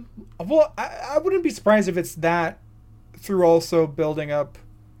 Well, I wouldn't be surprised if it's that through also building up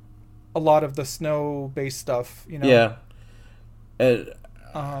a lot of the snow-based stuff, you know? Yeah. And,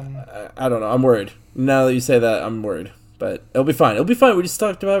 I don't know. I'm worried. Now that you say that, I'm worried. But it'll be fine. We just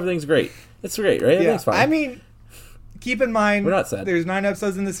talked about everything's great. It's great, right? Everything's fine. I mean, keep in mind, we're not sad. There's 9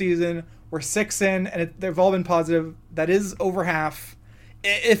 episodes in the season. We're 6 in, and they've all been positive. That is over half.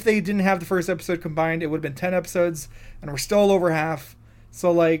 If they didn't have the first episode combined, it would have been 10 episodes, and we're still over half.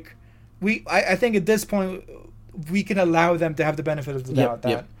 So, like, I think at this point, we can allow them to have the benefit of the doubt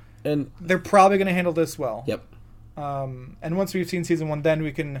that and they're probably going to handle this well. Yep. And once we've seen season 1, then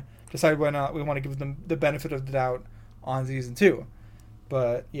we can decide whether or not we want to give them the benefit of the doubt on season 2.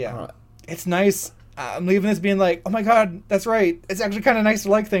 But yeah, it's nice. I'm leaving this being like, oh my god, that's right. It's actually kind of nice to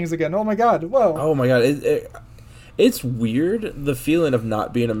like things again. Oh my god, whoa. Oh my god, it's weird, the feeling of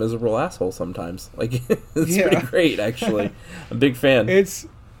not being a miserable asshole sometimes. Like, it's pretty great, actually. I'm a big fan.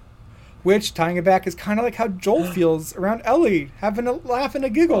 Which, tying it back, is kind of like how Joel feels around Ellie, having a laugh and a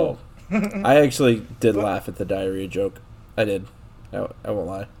giggle. Oh. I actually did laugh at the diarrhea joke. I did. I won't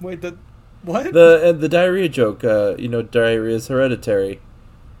lie. Wait, what? The diarrhea joke. Diarrhea is hereditary.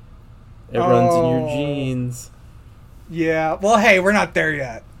 It runs in your genes. Yeah. Well, hey, we're not there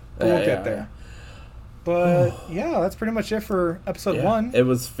yet. We'll get there. But yeah, that's pretty much it for episode 1. It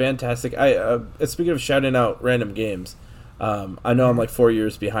was fantastic. Speaking of shouting out random games, I know I'm like 4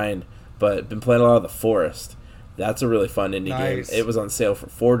 years behind, but been playing a lot of The Forest. That's a really fun indie game. It was on sale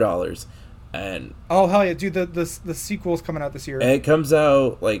for $4, and oh hell yeah, dude! The sequel's coming out this year. It comes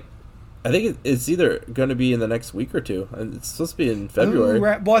out like, I think it's either going to be in the next week or 2, and it's supposed to be in February. Ooh,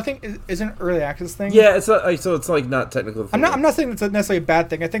 right. Well, I think isn't early access thing. Yeah, it's not, so it's like not technical. I'm not saying it's necessarily a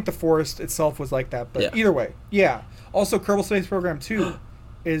bad thing. I think The Forest itself was like that, but either way, yeah. Also, Kerbal Space Program 2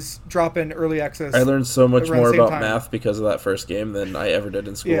 is dropping early access. I learned so much more about math because of that first game than I ever did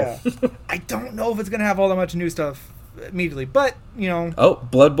in school. Yeah, I don't know if it's gonna have all that much new stuff immediately, but Oh,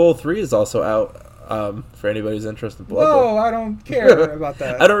 Blood Bowl 3 is also out. For anybody who's interested in Blood Bowl. No, I don't care about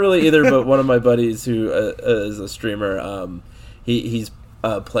that. I don't really either, but one of my buddies who is a streamer, he's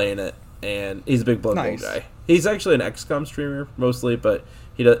playing it, and he's a big Blood Bowl guy. He's actually an XCOM streamer mostly, but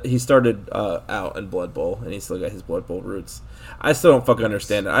he started out in Blood Bowl, and he's still got his Blood Bowl roots. I still don't fucking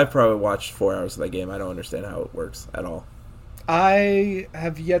understand it. I've probably watched 4 hours of that game. I don't understand how it works at all. I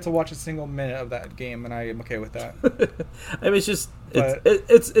have yet to watch a single minute of that game, and I am okay with that. I mean, it's just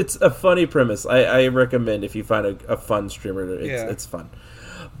it's a funny premise. I recommend if you find a fun streamer, it's fun.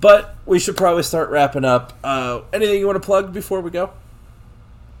 But we should probably start wrapping up. Anything you want to plug before we go?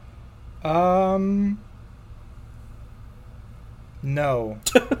 No.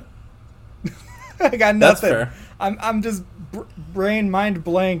 I got nothing. That's fair. I'm just mind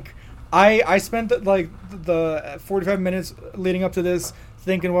blank. I spent the 45 minutes leading up to this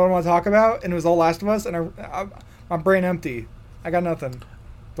thinking what I want to talk about, and it was all Last of Us, and my brain empty. I got nothing,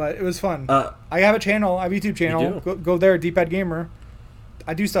 but it was fun. I have a channel, I have a YouTube channel. Go there, D-Pad Gamer.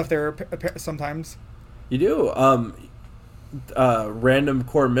 I do stuff there sometimes. You do. Random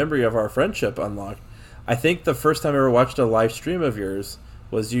core memory of our friendship unlocked. I think the first time I ever watched a live stream of yours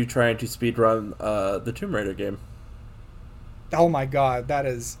was you trying to speedrun the Tomb Raider game. Oh my god, that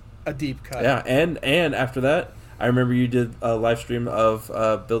is a deep cut. Yeah, and after that, I remember you did a live stream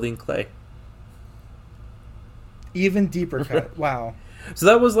of building clay. Even deeper cut. Wow. So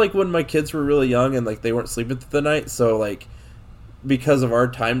that was like when my kids were really young and like they weren't sleeping through the night. So like because of our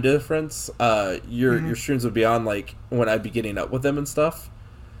time difference, your streams would be on like when I'd be getting up with them and stuff.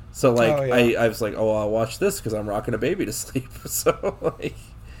 So like I was like, oh, I'll watch this because I'm rocking a baby to sleep. So like.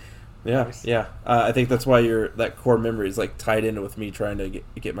 Yeah, nice. Yeah. I think that's why that core memory is like tied in with me trying to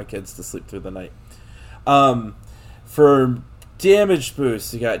get my kids to sleep through the night. For Damage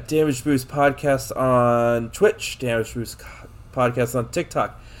Boost, you got Damage Boost podcast on Twitch, Damage Boost podcast on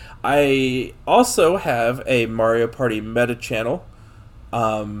TikTok. I also have a Mario Party meta channel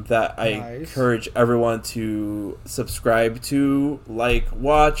that I encourage everyone to subscribe to,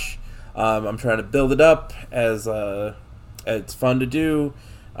 watch. I'm trying to build it up as it's fun to do.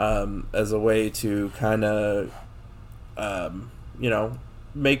 As a way to kind of,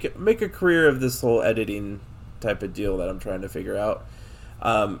 make a career of this whole editing type of deal that I'm trying to figure out.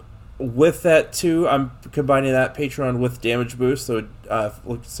 With that too, I'm combining that Patreon with Damage Boost. So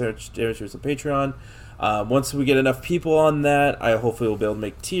search Damage Boost on Patreon. Once we get enough people on that, I hopefully will be able to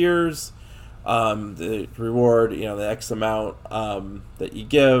make tiers. The reward, the X amount that you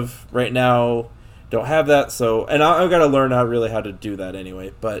give. Right now, don't have that, so and I've got to learn how to do that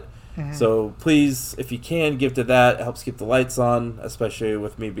anyway. But so please, if you can, give to that. It helps keep the lights on, especially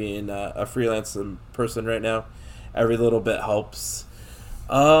with me being a freelance person right now. Every little bit helps.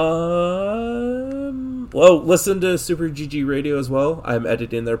 Listen to Super GG Radio as well. I'm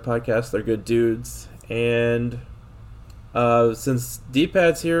editing their podcast. They're good dudes. And since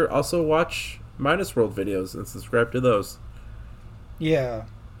D-Pad's here, also watch Minus World videos and subscribe to those. Yeah.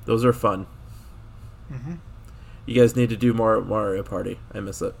 Those are fun. Mm-hmm. You guys need to do more Mario Party. I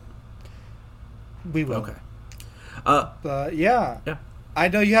miss it. We will. Okay. Yeah. I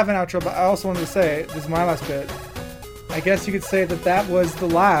know you have an outro, but I also wanted to say, this is my last bit. I guess you could say that was the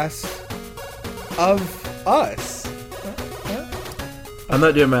last of us. I'm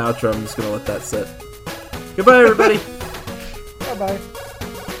not doing my outro. I'm just going to let that sit. Goodbye, everybody. Bye bye.